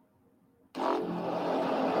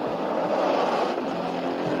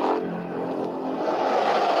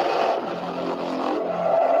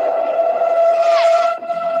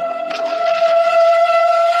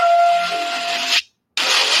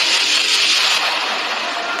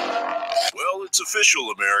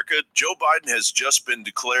 Official, America. Joe Biden has just been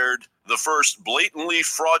declared the first blatantly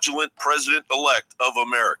fraudulent president-elect of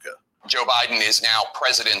America. Joe Biden is now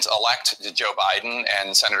President-elect Joe Biden,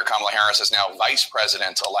 and Senator Kamala Harris is now Vice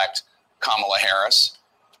President-elect Kamala Harris.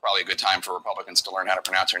 It's probably a good time for Republicans to learn how to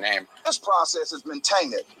pronounce her name. This process has been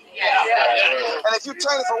tainted. And if you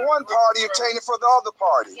taint it for one party, you taint it for the other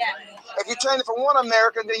party. If you taint it for one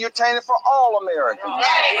American, then you're tainted for all Americans.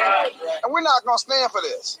 And we're not going to stand for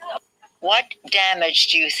this. What damage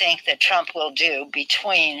do you think that Trump will do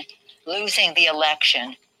between losing the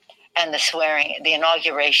election and the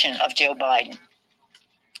inauguration of Joe Biden?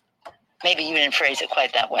 Maybe you didn't phrase it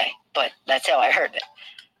quite that way, but that's how I heard it.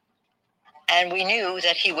 And we knew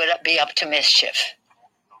that he would be up to mischief.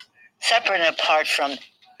 Separate and apart from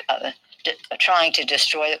trying to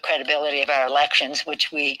destroy the credibility of our elections,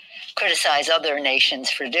 which we criticize other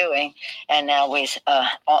nations for doing, and now with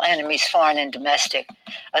all enemies, foreign and domestic,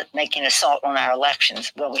 making assault on our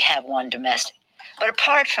elections. Well, we have one domestic. But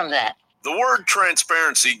apart from that, The word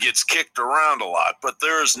transparency gets kicked around a lot, but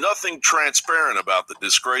there is nothing transparent about the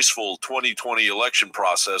disgraceful 2020 election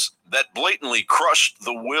process that blatantly crushed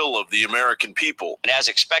the will of the American people. And as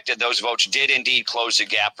expected, those votes did indeed close the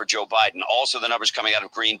gap for Joe Biden. Also, the numbers coming out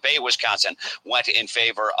of Green Bay, Wisconsin, went in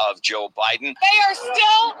favor of Joe Biden. They are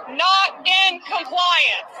still not in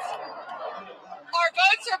compliance. Our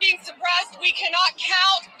votes are being suppressed. We cannot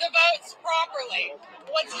count the votes properly.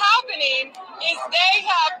 What's happening is they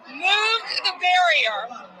have moved the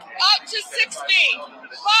barrier up to 6 feet,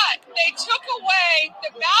 but they took away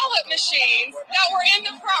the ballot machines that were in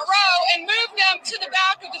the front row and moved them to the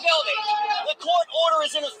back of the building. The court order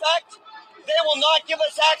is in effect. They will not give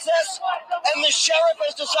us access, and the sheriff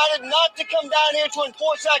has decided not to come down here to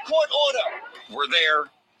enforce that court order. We're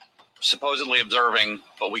there, supposedly observing,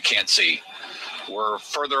 but we can't see. We're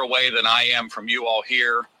further away than I am from you all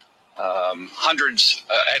here.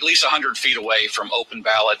 At least 100 feet away from open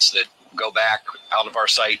ballots that go back out of our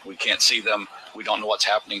sight. We can't see them. We don't know what's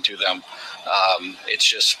happening to them. It's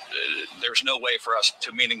just, there's no way for us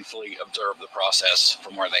to meaningfully observe the process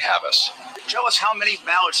from where they have us. Tell us how many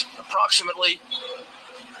ballots approximately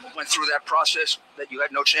went through that process that you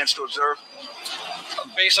had no chance to observe?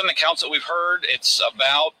 Based on the counts that we've heard, it's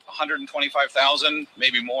about 125,000,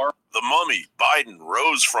 maybe more. The mummy, Biden,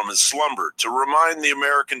 rose from his slumber to remind the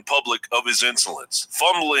American public of his insolence,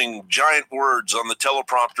 fumbling giant words on the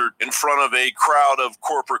teleprompter in front of a crowd of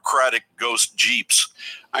corporocratic ghost jeeps.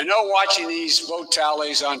 I know watching these vote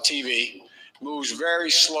tallies on TV moves very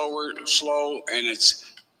slow, and it's...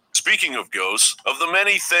 Speaking of ghosts, of the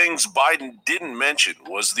many things Biden didn't mention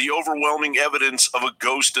was the overwhelming evidence of a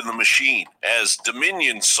ghost in the machine, as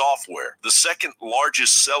Dominion Software, the second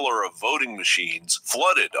largest seller of voting machines,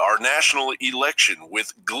 flooded our national election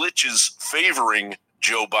with glitches favoring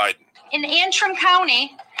Joe Biden. In Antrim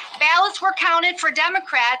County, ballots were counted for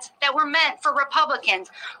Democrats that were meant for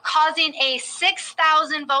Republicans, causing a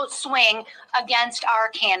 6,000 vote swing against our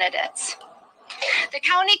candidates. The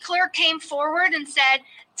county clerk came forward and said,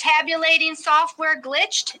 tabulating software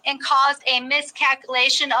glitched and caused a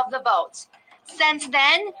miscalculation of the votes. Since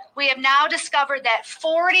then, we have now discovered that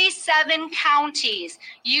 47 counties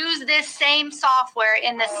use this same software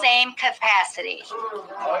in the same capacity.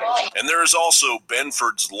 And there is also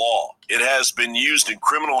Benford's Law. It has been used in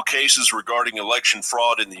criminal cases regarding election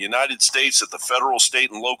fraud in the United States at the federal,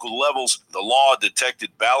 state, and local levels. The law detected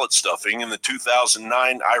ballot stuffing in the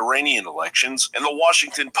 2009 Iranian elections, and the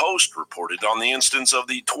Washington Post reported on the instance of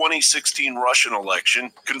the 2016 Russian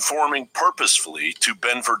election, conforming purposefully to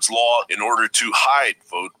Benford's Law in order to hide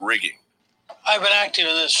vote rigging. I've been active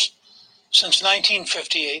in this since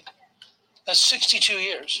 1958. That's 62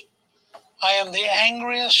 years. I am the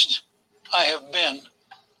angriest I have been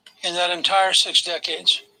in that entire 6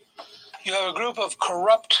 decades. You have a group of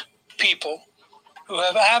corrupt people who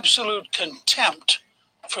have absolute contempt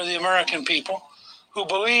for the American people, who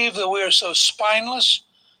believe that we are so spineless,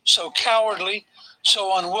 so cowardly,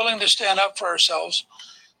 so unwilling to stand up for ourselves,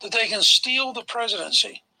 that they can steal the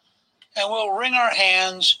presidency and we'll wring our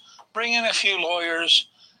hands, bring in a few lawyers,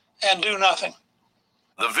 and do nothing.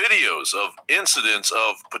 The videos of incidents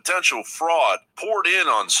of potential fraud poured in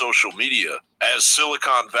on social media as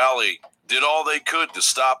Silicon Valley did all they could to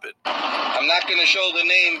stop it. I'm not going to show the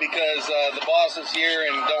name because the boss is here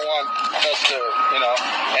and don't want us to,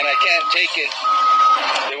 and I can't take it.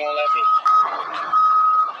 They won't let me.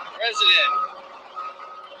 President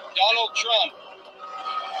Donald Trump,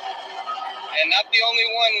 and not the only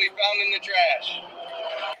one we found in the trash.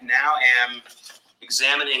 Now am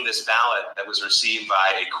examining this ballot that was received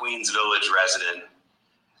by a Queens Village resident,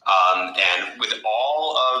 and with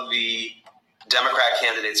all of the Democrat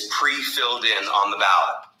candidates pre-filled in on the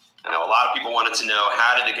ballot. I know a lot of people wanted to know,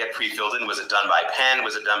 how did it get pre-filled in? Was it done by pen?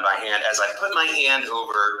 Was it done by hand? As I put my hand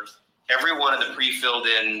over every one of the pre-filled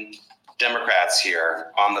in Democrats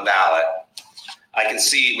here on the ballot, I can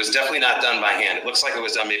see it was definitely not done by hand. It looks like it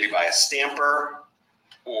was done maybe by a stamper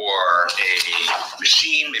or a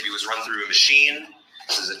machine. Maybe it was run through a machine.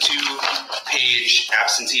 This is a 2-page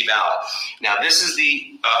absentee ballot. Now, this is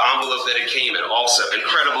the envelope that it came in. Also,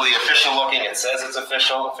 incredibly official looking. It says it's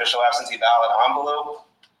official absentee ballot envelope.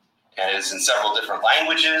 And it is in several different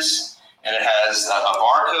languages. And it has a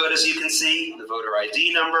barcode, as you can see, the voter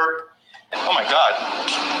ID number. Oh my God.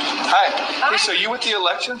 Hi. Hey, so you with the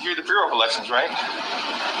elections? You're the Bureau of Elections, right?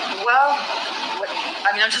 Well,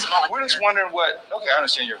 I'm just volunteering. We're just wondering okay, I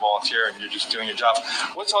understand you're a volunteer and you're just doing your job.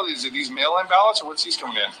 What's all these? Are these mail-in ballots or what's these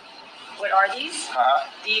coming in? What are these?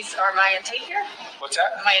 These are my in tape here? What's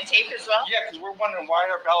that? My in tape as well? Yeah, because we're wondering why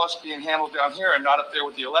are ballots being handled down here and not up there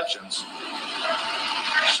with the elections.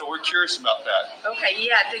 So we're curious about that. Okay,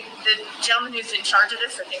 yeah, the gentleman who's in charge of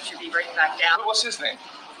this, I think, should be right back down. What's his name?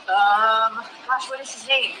 Gosh, what is his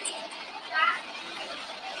name?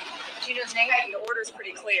 Do you know his name? The order's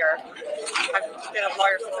pretty clear. I've been a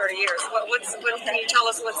lawyer for 30 years. What can you tell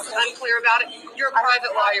us what's unclear about it? You're a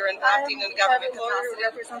private lawyer and acting in government capacity. I'm a lawyer who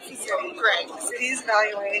represents the city. Great. The city is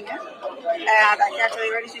evaluating it, and I can't tell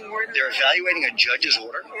you anything more than They're evaluating a judge's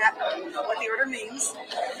order? Yeah, what the order means.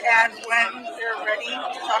 And when they're ready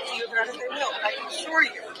to talk to you about it, they will. I can assure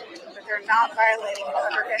you that they're not violating the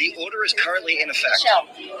order. The order is currently in effect.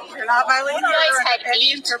 They're not violating the You order. guys had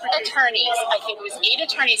 8 attorneys. I think it was 8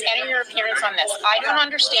 attorneys entering your appearance on this. I don't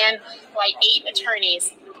understand why 8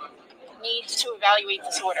 attorneys need to evaluate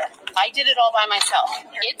this order. I did it all by myself.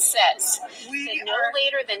 It says that no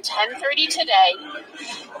later than 10:30 today,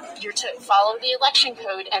 you're to follow the election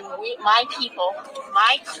code, and my people,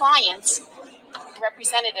 my clients,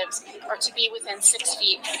 representatives, are to be within 6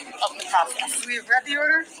 feet of the process. We have read the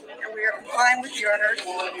order, and we are complying with the order,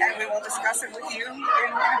 and we will discuss it with you in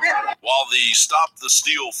a bit. While the Stop the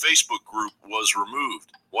Steal Facebook group was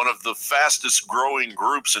removed, one of the fastest growing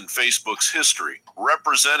groups in Facebook's history,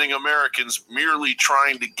 representing Americans merely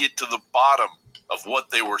trying to get to the bottom of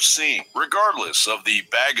what they were seeing, regardless of the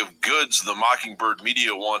bag of goods the Mockingbird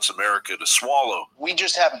media wants America to swallow. We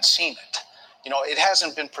just haven't seen it. It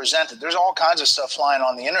hasn't been presented. There's all kinds of stuff flying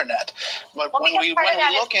on the internet, but when we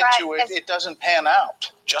look into it, it doesn't pan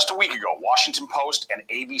out. Just a week ago, Washington Post and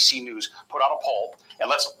ABC News put out a poll, and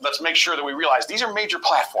let's make sure that we realize these are major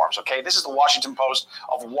platforms, okay? This is the Washington Post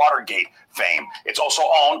of Watergate fame. It's also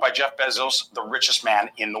owned by Jeff Bezos, the richest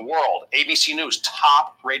man in the world. ABC News,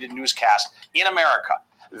 top-rated newscast in America.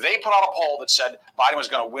 They put out a poll that said Biden was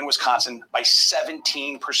going to win Wisconsin by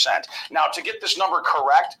 17%. Now, to get this number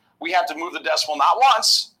correct, we have to move the decimal not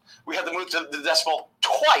once, we have to move the decimal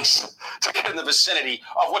twice to get in the vicinity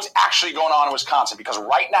of what's actually going on in Wisconsin. Because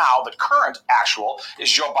right now, the current actual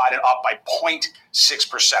is Joe Biden up by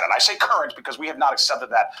 0.6%. And I say current because we have not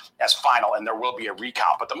accepted that as final, and there will be a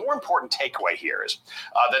recount. But the more important takeaway here is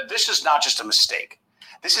that this is not just a mistake.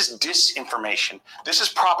 This is disinformation. This is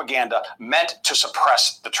propaganda meant to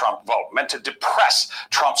suppress the Trump vote, meant to depress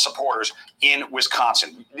Trump supporters in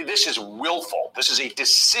Wisconsin. This is willful. This is a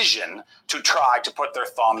decision to try to put their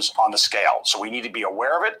thumbs on the scale. So we need to be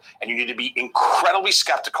aware of it, and you need to be incredibly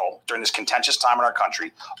skeptical during this contentious time in our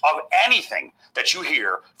country of anything that you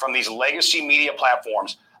hear from these legacy media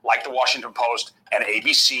platforms like the Washington Post and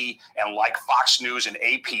ABC and like Fox News and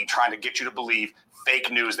AP trying to get you to believe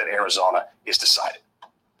fake news that Arizona is decided.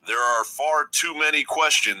 There are far too many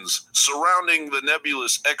questions surrounding the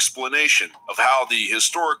nebulous explanation of how the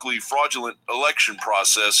historically fraudulent election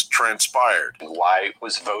process transpired. Why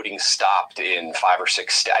was voting stopped in 5 or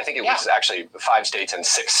 6 states? I think it was actually 5 states and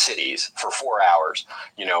 6 cities for 4 hours.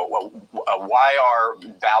 Why are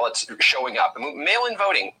ballots showing up? Mail-in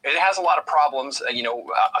voting, it has a lot of problems.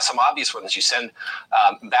 Some obvious ones. You send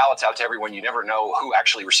ballots out to everyone. You never know who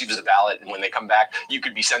actually receives the ballot. And when they come back, you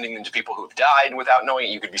could be sending them to people who have died without knowing it.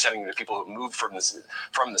 You could be sending them to people who moved from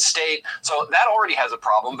the state. So that already has a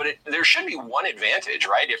problem, but there should be one advantage,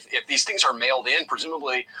 right? If these things are mailed in,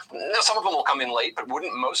 presumably some of them will come in late, but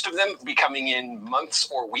wouldn't most of them be coming in months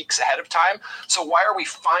or weeks ahead of time? So why are we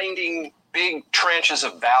finding big tranches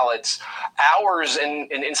of ballots hours and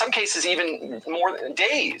in some cases even more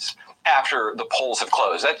days after the polls have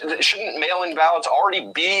closed? Shouldn't mail-in ballots already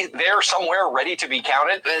be there somewhere ready to be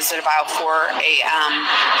counted? It was at about 4 a.m.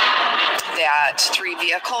 that 3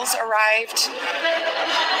 vehicles arrived,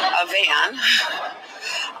 a van,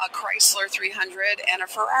 a Chrysler 300, and a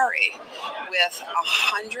Ferrari with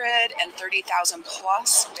 130,000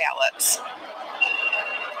 plus ballots.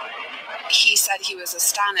 He said he was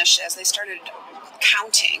astonished as they started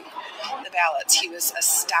counting the ballots. He was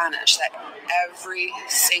astonished that every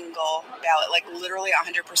single ballot, like literally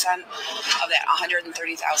 100% of that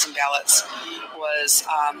 130,000 ballots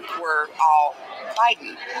were all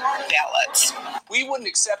Biden ballots. We wouldn't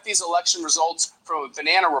accept these election results from a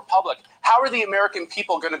banana republic How are the American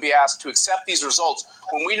people going to be asked to accept these results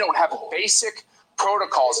when we don't have basic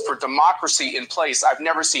protocols for democracy in place? I've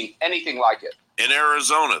never seen anything like it. In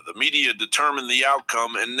Arizona, the media determined the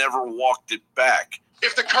outcome and never walked it back.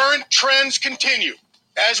 If the current trends continue,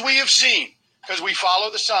 as we have seen, because we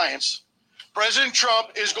follow the science, President Trump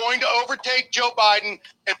is going to overtake Joe Biden,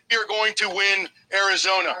 and we are going to win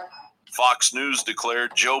Arizona. Fox News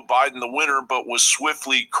declared Joe Biden the winner, but was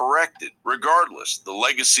swiftly corrected. Regardless, the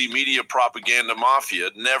legacy media propaganda mafia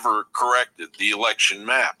never corrected the election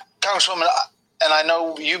map. Congresswoman, and I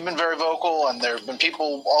know you've been very vocal, and there have been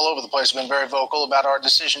people all over the place who have been very vocal about our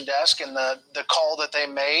decision desk and the call that they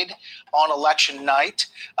made on election night.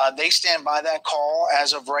 They stand by that call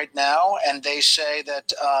as of right now, and they say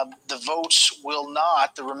that the votes will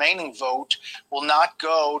not, the remaining vote will not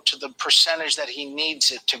go to the percentage that he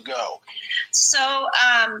needs it to go. So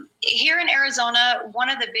here in Arizona, one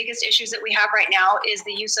of the biggest issues that we have right now is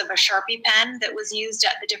the use of a Sharpie pen that was used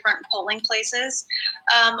at the different polling places.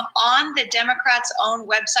 On the Democrats' own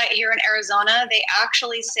website here in Arizona, they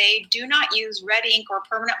actually say do not use red ink or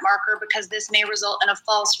permanent marker because this may result in a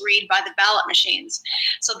false read by the ballot machines.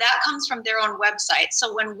 So that comes from their own website.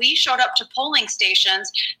 So when we showed up to polling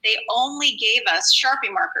stations, they only gave us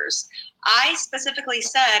Sharpie markers. I specifically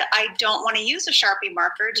said, I don't want to use a Sharpie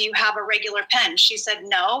marker. Do you have a regular pen? She said,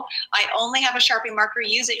 no, I only have a Sharpie marker.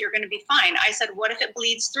 Use it. You're going to be fine. I said, what if it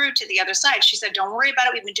bleeds through to the other side? She said, don't worry about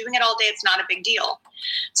it. We've been doing it all day. It's not a big deal.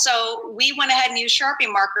 So we went ahead and used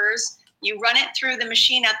Sharpie markers. You run it through the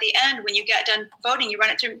machine at the end. When you get done voting, you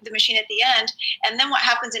run it through the machine at the end. And then what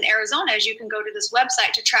happens in Arizona is you can go to this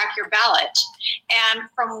website to track your ballot. And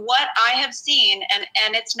from what I have seen, and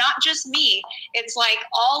it's not just me, it's like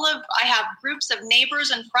I have groups of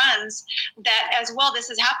neighbors and friends that as well this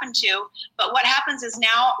has happened to. But what happens is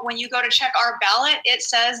now when you go to check our ballot, it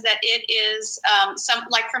says that it is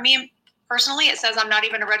like for me, personally, it says I'm not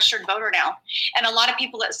even a registered voter now. And a lot of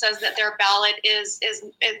people, it says that their ballot it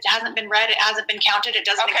hasn't been read, it hasn't been counted, it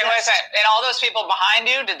doesn't exist. Okay, wait a second. And all those people behind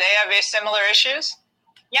you, did they have similar issues?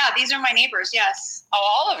 Yeah, these are my neighbors, yes. Oh,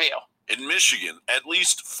 all of you? In Michigan, at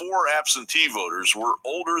least 4 absentee voters were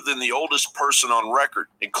older than the oldest person on record,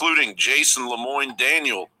 including Jason Lemoyne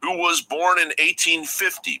Daniel, who was born in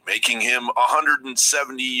 1850, making him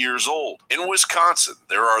 170 years old. In Wisconsin,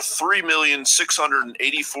 there are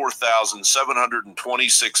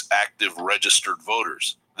 3,684,726 active registered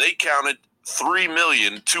voters. They counted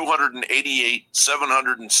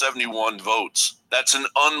 3,288,771 votes. That's an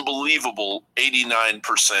unbelievable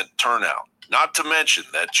 89% turnout. Not to mention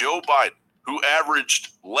that Joe Biden, who averaged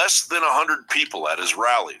less than 100 people at his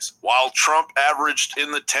rallies, while Trump averaged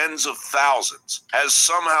in the tens of thousands, has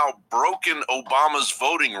somehow broken Obama's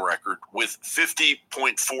voting record with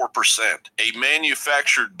 50.4%, a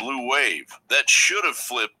manufactured blue wave that should have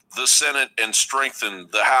flipped the Senate and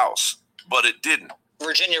strengthened the House, but it didn't.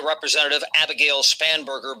 Virginia Representative Abigail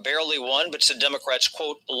Spanberger barely won, but said Democrats,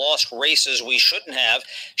 quote, lost races we shouldn't have.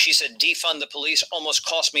 She said defund the police almost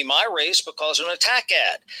cost me my race because of an attack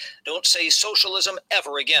ad. Don't say socialism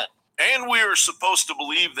ever again. And we are supposed to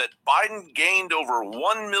believe that Biden gained over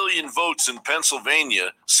 1 million votes in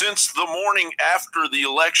Pennsylvania since the morning after the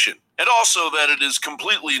election. And also that it is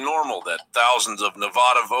completely normal that thousands of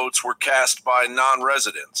Nevada votes were cast by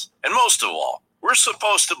non-residents. And most of all, we're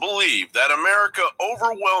supposed to believe that America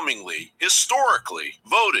overwhelmingly, historically,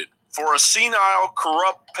 voted for a senile,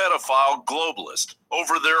 corrupt pedophile globalist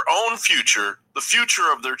over their own future, the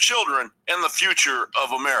future of their children, and the future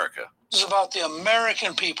of America. This is about the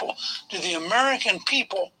American people. Do the American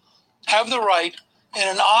people have the right in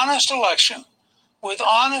an honest election with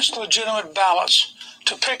honest, legitimate ballots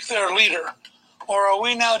to pick their leader? Or are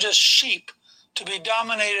we now just sheep to be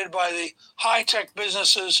dominated by the high-tech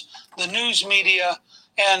businesses, the news media,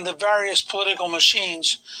 and the various political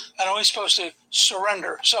machines? And are we supposed to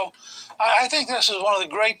surrender? So I think this is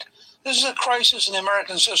this is a crisis in the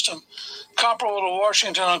American system, comparable to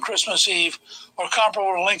Washington on Christmas Eve or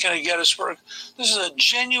comparable to Lincoln at Gettysburg. This is a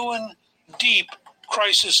genuine, deep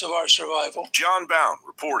crisis of our survival. John Bound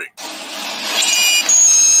reporting.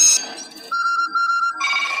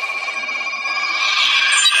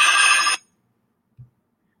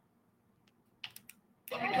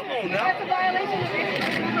 Come on now.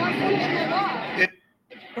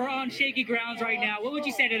 We're on shaky grounds right now. What would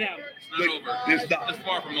you say to them? It's not over. It's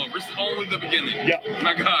far from over. It's only the beginning. Yeah.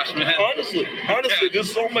 My gosh, man. Honestly,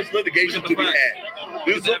 there's so much litigation to be had.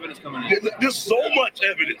 There's so much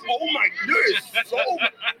evidence. Oh my, there is so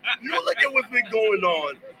much. You look at what's been going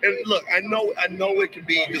on, and look, I know it can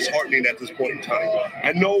be disheartening at this point in time.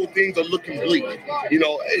 I know things are looking bleak. You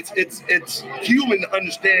know, it's human to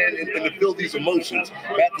understand and to feel these emotions,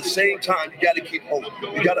 but at the same time, you got to keep hope.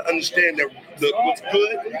 You got to understand that what's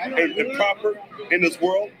good and proper in this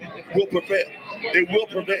world will prevail. It will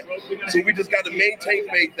prevail. So we just got to maintain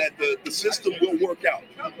faith that the system will work out.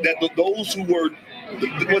 That those who were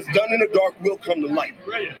what's done in the dark will come to light.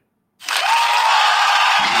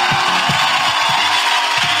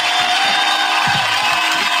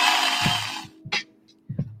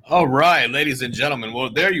 All right, ladies and gentlemen. Well,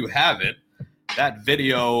 there you have it. That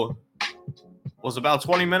video was about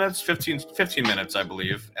 20 minutes, 15 minutes, I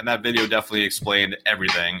believe. And that video definitely explained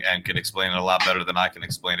everything and can explain it a lot better than I can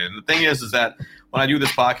explain it. And the thing is that when I do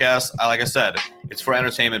this podcast, like I said, it's for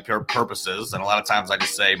entertainment purposes. And a lot of times I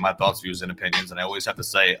just say my thoughts, views, and opinions. And I always have to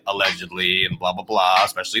say allegedly and blah, blah, blah,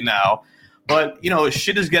 especially now. But, you know,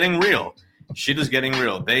 shit is getting real. Shit is getting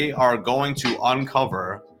real. They are going to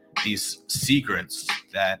uncover these secrets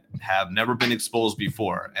that have never been exposed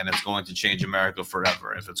before. And it's going to change America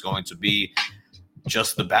forever. If it's going to be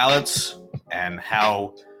just the ballots and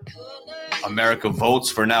how America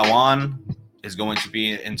votes from now on is going to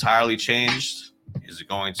be entirely changed. Is it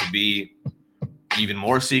going to be even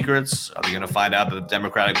more secrets? Are they going to find out that the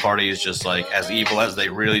Democratic Party is just like as evil as they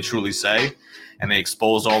really truly say, and they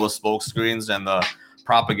expose all the smoke screens and the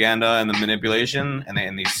propaganda and the manipulation, and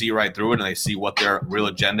they see right through it, and they see what their real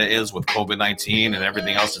agenda is with COVID-19 and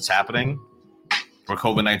everything else that's happening? Where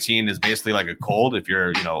COVID-19 is basically like a cold. If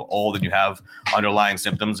you're, old and you have underlying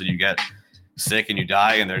symptoms and you get sick and you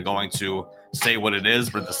die, and they're going to say what it is,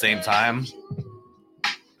 but at the same time,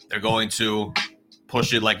 they're going to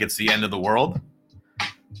push it like it's the end of the world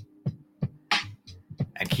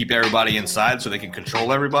and keep everybody inside so they can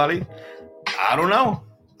control everybody. I don't know.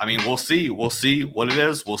 I mean, we'll see. We'll see what it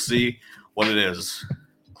is. We'll see what it is.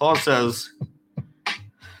 Claude says,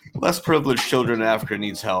 less privileged children in Africa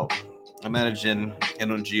needs help. I manage an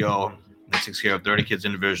NGO that takes care of 30 kids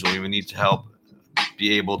individually. We need to help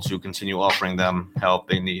be able to continue offering them help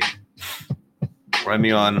they need. Write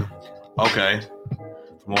me on, okay,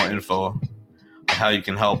 for more info on how you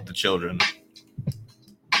can help the children.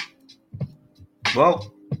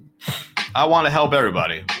 Well, I want to help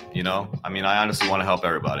everybody, I honestly want to help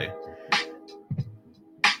everybody.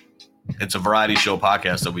 It's a variety show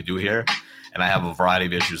podcast that we do here, and I have a variety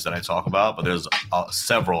of issues that I talk about, but there's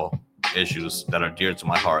several issues that are dear to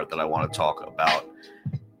my heart that I want to talk about.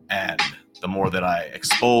 And the more that I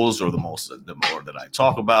expose, or the more that I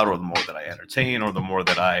talk about, or the more that I entertain, or the more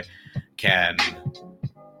that I can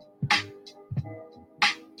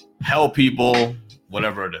help people,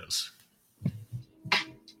 whatever it is.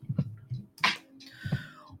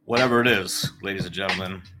 Whatever it is, ladies and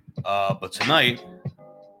gentlemen. But tonight,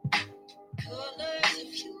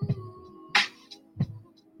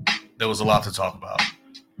 there was a lot to talk about.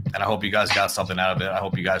 And I hope you guys got something out of it. I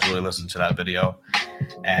hope you guys really listened to that video.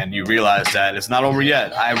 And you realize that it's not over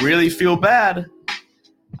yet. I really feel bad.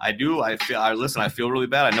 I do. I feel really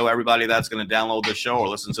bad. I know everybody that's going to download the show or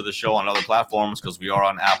listen to the show on other platforms, because we are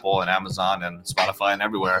on Apple and Amazon and Spotify and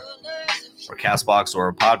everywhere, or Castbox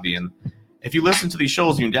or Podbean. If you listen to these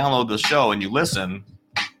shows and you download the show and you listen,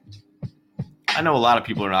 I know a lot of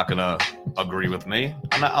people are not going to agree with me.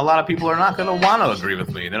 A lot of people are not going to want to agree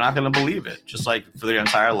with me. They're not going to believe it. Just like for their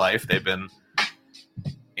entire life, they've been,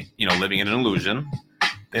 living in an illusion.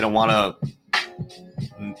 They don't want to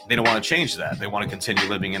change that. They want to continue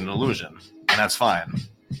living in an illusion, and that's fine.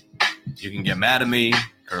 You can get mad at me,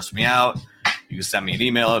 curse me out. You can send me an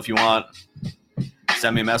email if you want.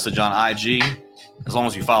 Send me a message on IG, as long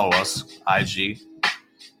as you follow us. IG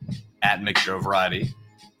at Mixture of Variety.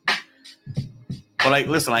 But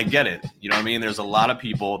I get it. You know what I mean? There's a lot of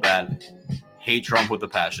people that hate Trump with a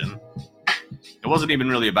passion. It wasn't even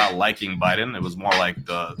really about liking Biden. It was more like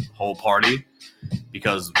the whole party,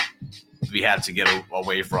 because we had to get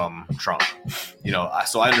away from Trump.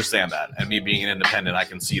 So I understand that. And me being an independent, I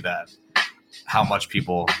can see that, how much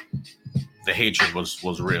people, the hatred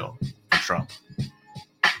was real for Trump.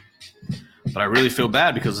 But I really feel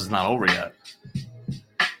bad because it's not over yet.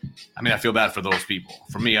 I feel bad for those people.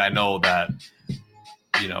 For me, I know that,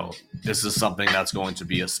 this is something that's going to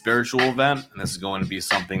be a spiritual event, and this is going to be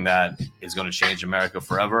something that is going to change America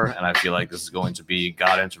forever. And I feel like this is going to be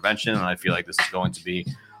God intervention, and I feel like this is going to be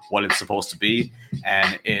what it's supposed to be.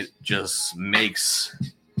 And it just makes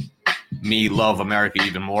me love America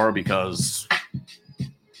even more, because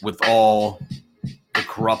with all the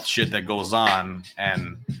corrupt shit that goes on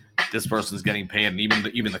and this person's getting paid, and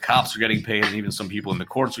even the cops are getting paid, and even some people in the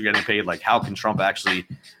courts are getting paid. Like, how can Trump actually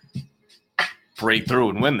break through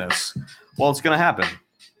and win this? Well, it's going to happen.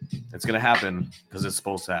 It's going to happen because it's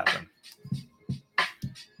supposed to happen.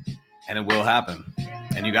 And it will happen.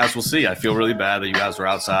 And you guys will see. I feel really bad that you guys were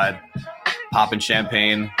outside popping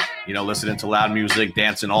champagne, listening to loud music,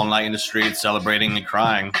 dancing all night in the streets, celebrating and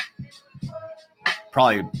crying.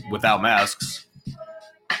 Probably without masks.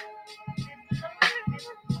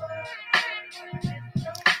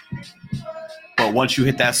 But once you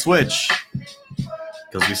hit that switch,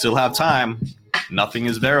 because we still have time, nothing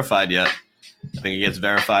is verified yet. I think it gets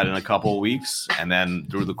verified in a couple of weeks, and then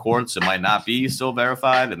through the courts, it might not be still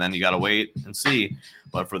verified, and then you got to wait and see.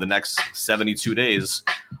 But for the next 72 days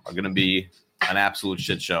are going to be an absolute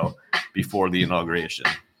shit show before the inauguration.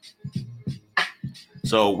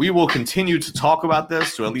 So we will continue to talk about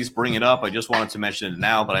this, to at least bring it up. I just wanted to mention it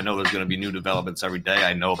now, but I know there's going to be new developments every day.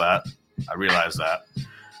 I know that. I realize that.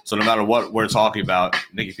 So no matter what we're talking about,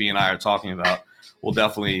 Nikki P and I are talking about, we'll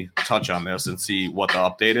definitely touch on this and see what the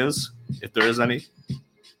update is, if there is any.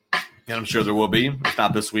 And I'm sure there will be. If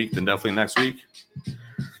not this week, then definitely next week.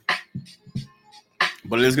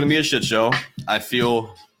 But it is going to be a shit show. I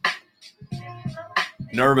feel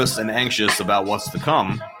nervous and anxious about what's to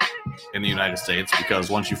come in the United States, because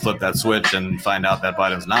once you flip that switch and find out that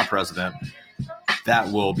Biden's not president,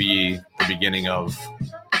 that will be the beginning of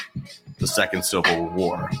the second civil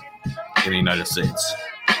war in the United States.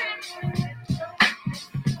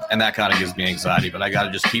 And that kind of gives me anxiety, but I got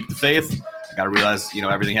to just keep the faith. I got to realize,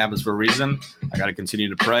 everything happens for a reason. I got to continue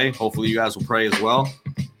to pray. Hopefully you guys will pray as well.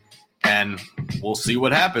 And we'll see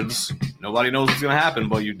what happens. Nobody knows what's going to happen,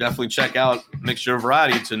 but you definitely check out Mixture of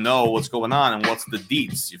Variety to know what's going on and what's the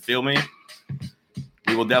deets. You feel me?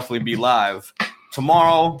 We will definitely be live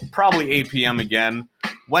tomorrow, probably 8 p.m. again.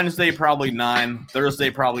 Wednesday, probably 9. Thursday,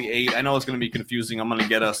 probably 8. I know it's going to be confusing. I'm going to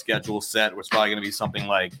get a schedule set. It's probably going to be something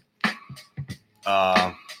like,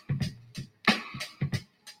 I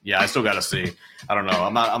still got to see. I don't know.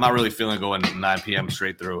 I'm not really feeling going 9 p.m.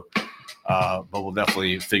 straight through. But we'll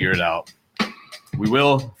definitely figure it out. We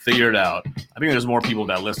will figure it out. I think there's more people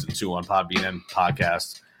that listen to on Podbean and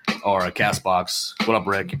podcast or a Castbox. What up,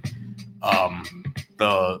 Rick?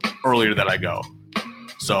 The earlier that I go.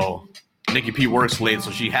 So Nikki P works late,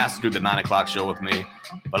 so she has to do the 9 o'clock show with me.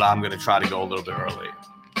 But I'm going to try to go a little bit early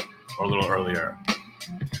or a little earlier.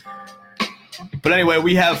 But anyway,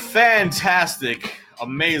 we have fantastic,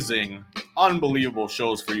 amazing, unbelievable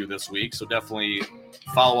shows for you this week. So definitely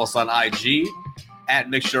follow us on IG at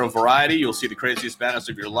Mixture of Variety. You'll see the craziest banners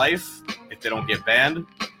of your life if they don't get banned.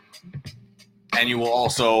 And you will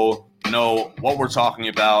also know what we're talking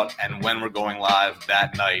about and when we're going live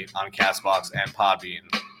that night on Castbox and Podbean.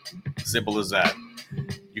 Simple as that.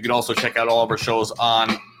 You can also check out all of our shows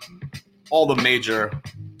on all the major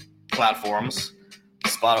platforms: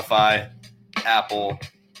 Spotify, Apple,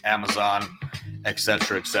 Amazon,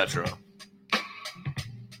 etc., etc.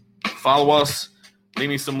 Follow us. Leave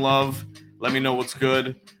me some love. Let me know what's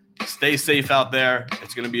good. Stay safe out there.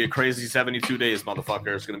 It's going to be a crazy 72 days,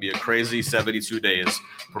 motherfucker. It's going to be a crazy 72 days.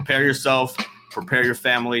 Prepare yourself. Prepare your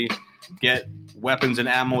family. Get weapons and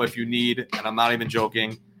ammo if you need, and I'm not even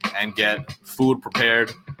joking, and get food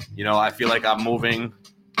prepared. I feel like I'm moving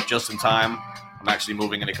just in time. I'm actually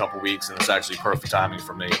moving in a couple weeks, and it's actually perfect timing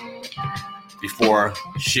for me before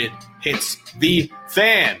shit hits the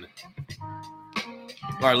fan.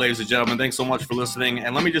 All right, ladies and gentlemen, thanks so much for listening.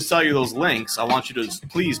 And let me just tell you those links. I want you to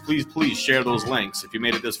please, please, please share those links if you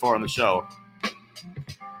made it this far in the show.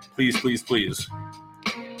 Please, please, please.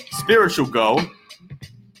 Spiritual Go,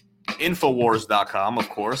 Infowars.com, of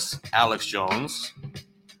course, Alex Jones,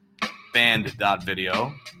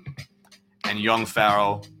 Band.video, and Young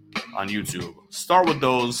Pharaoh on YouTube. Start with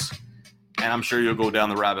those, and I'm sure you'll go down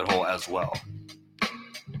the rabbit hole as well.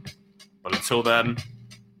 But until then,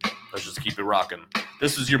 let's just keep it rocking.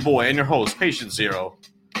 This is your boy and your host, Patient Zero,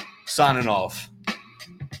 signing off.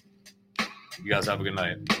 You guys have a good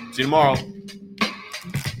night. See you tomorrow.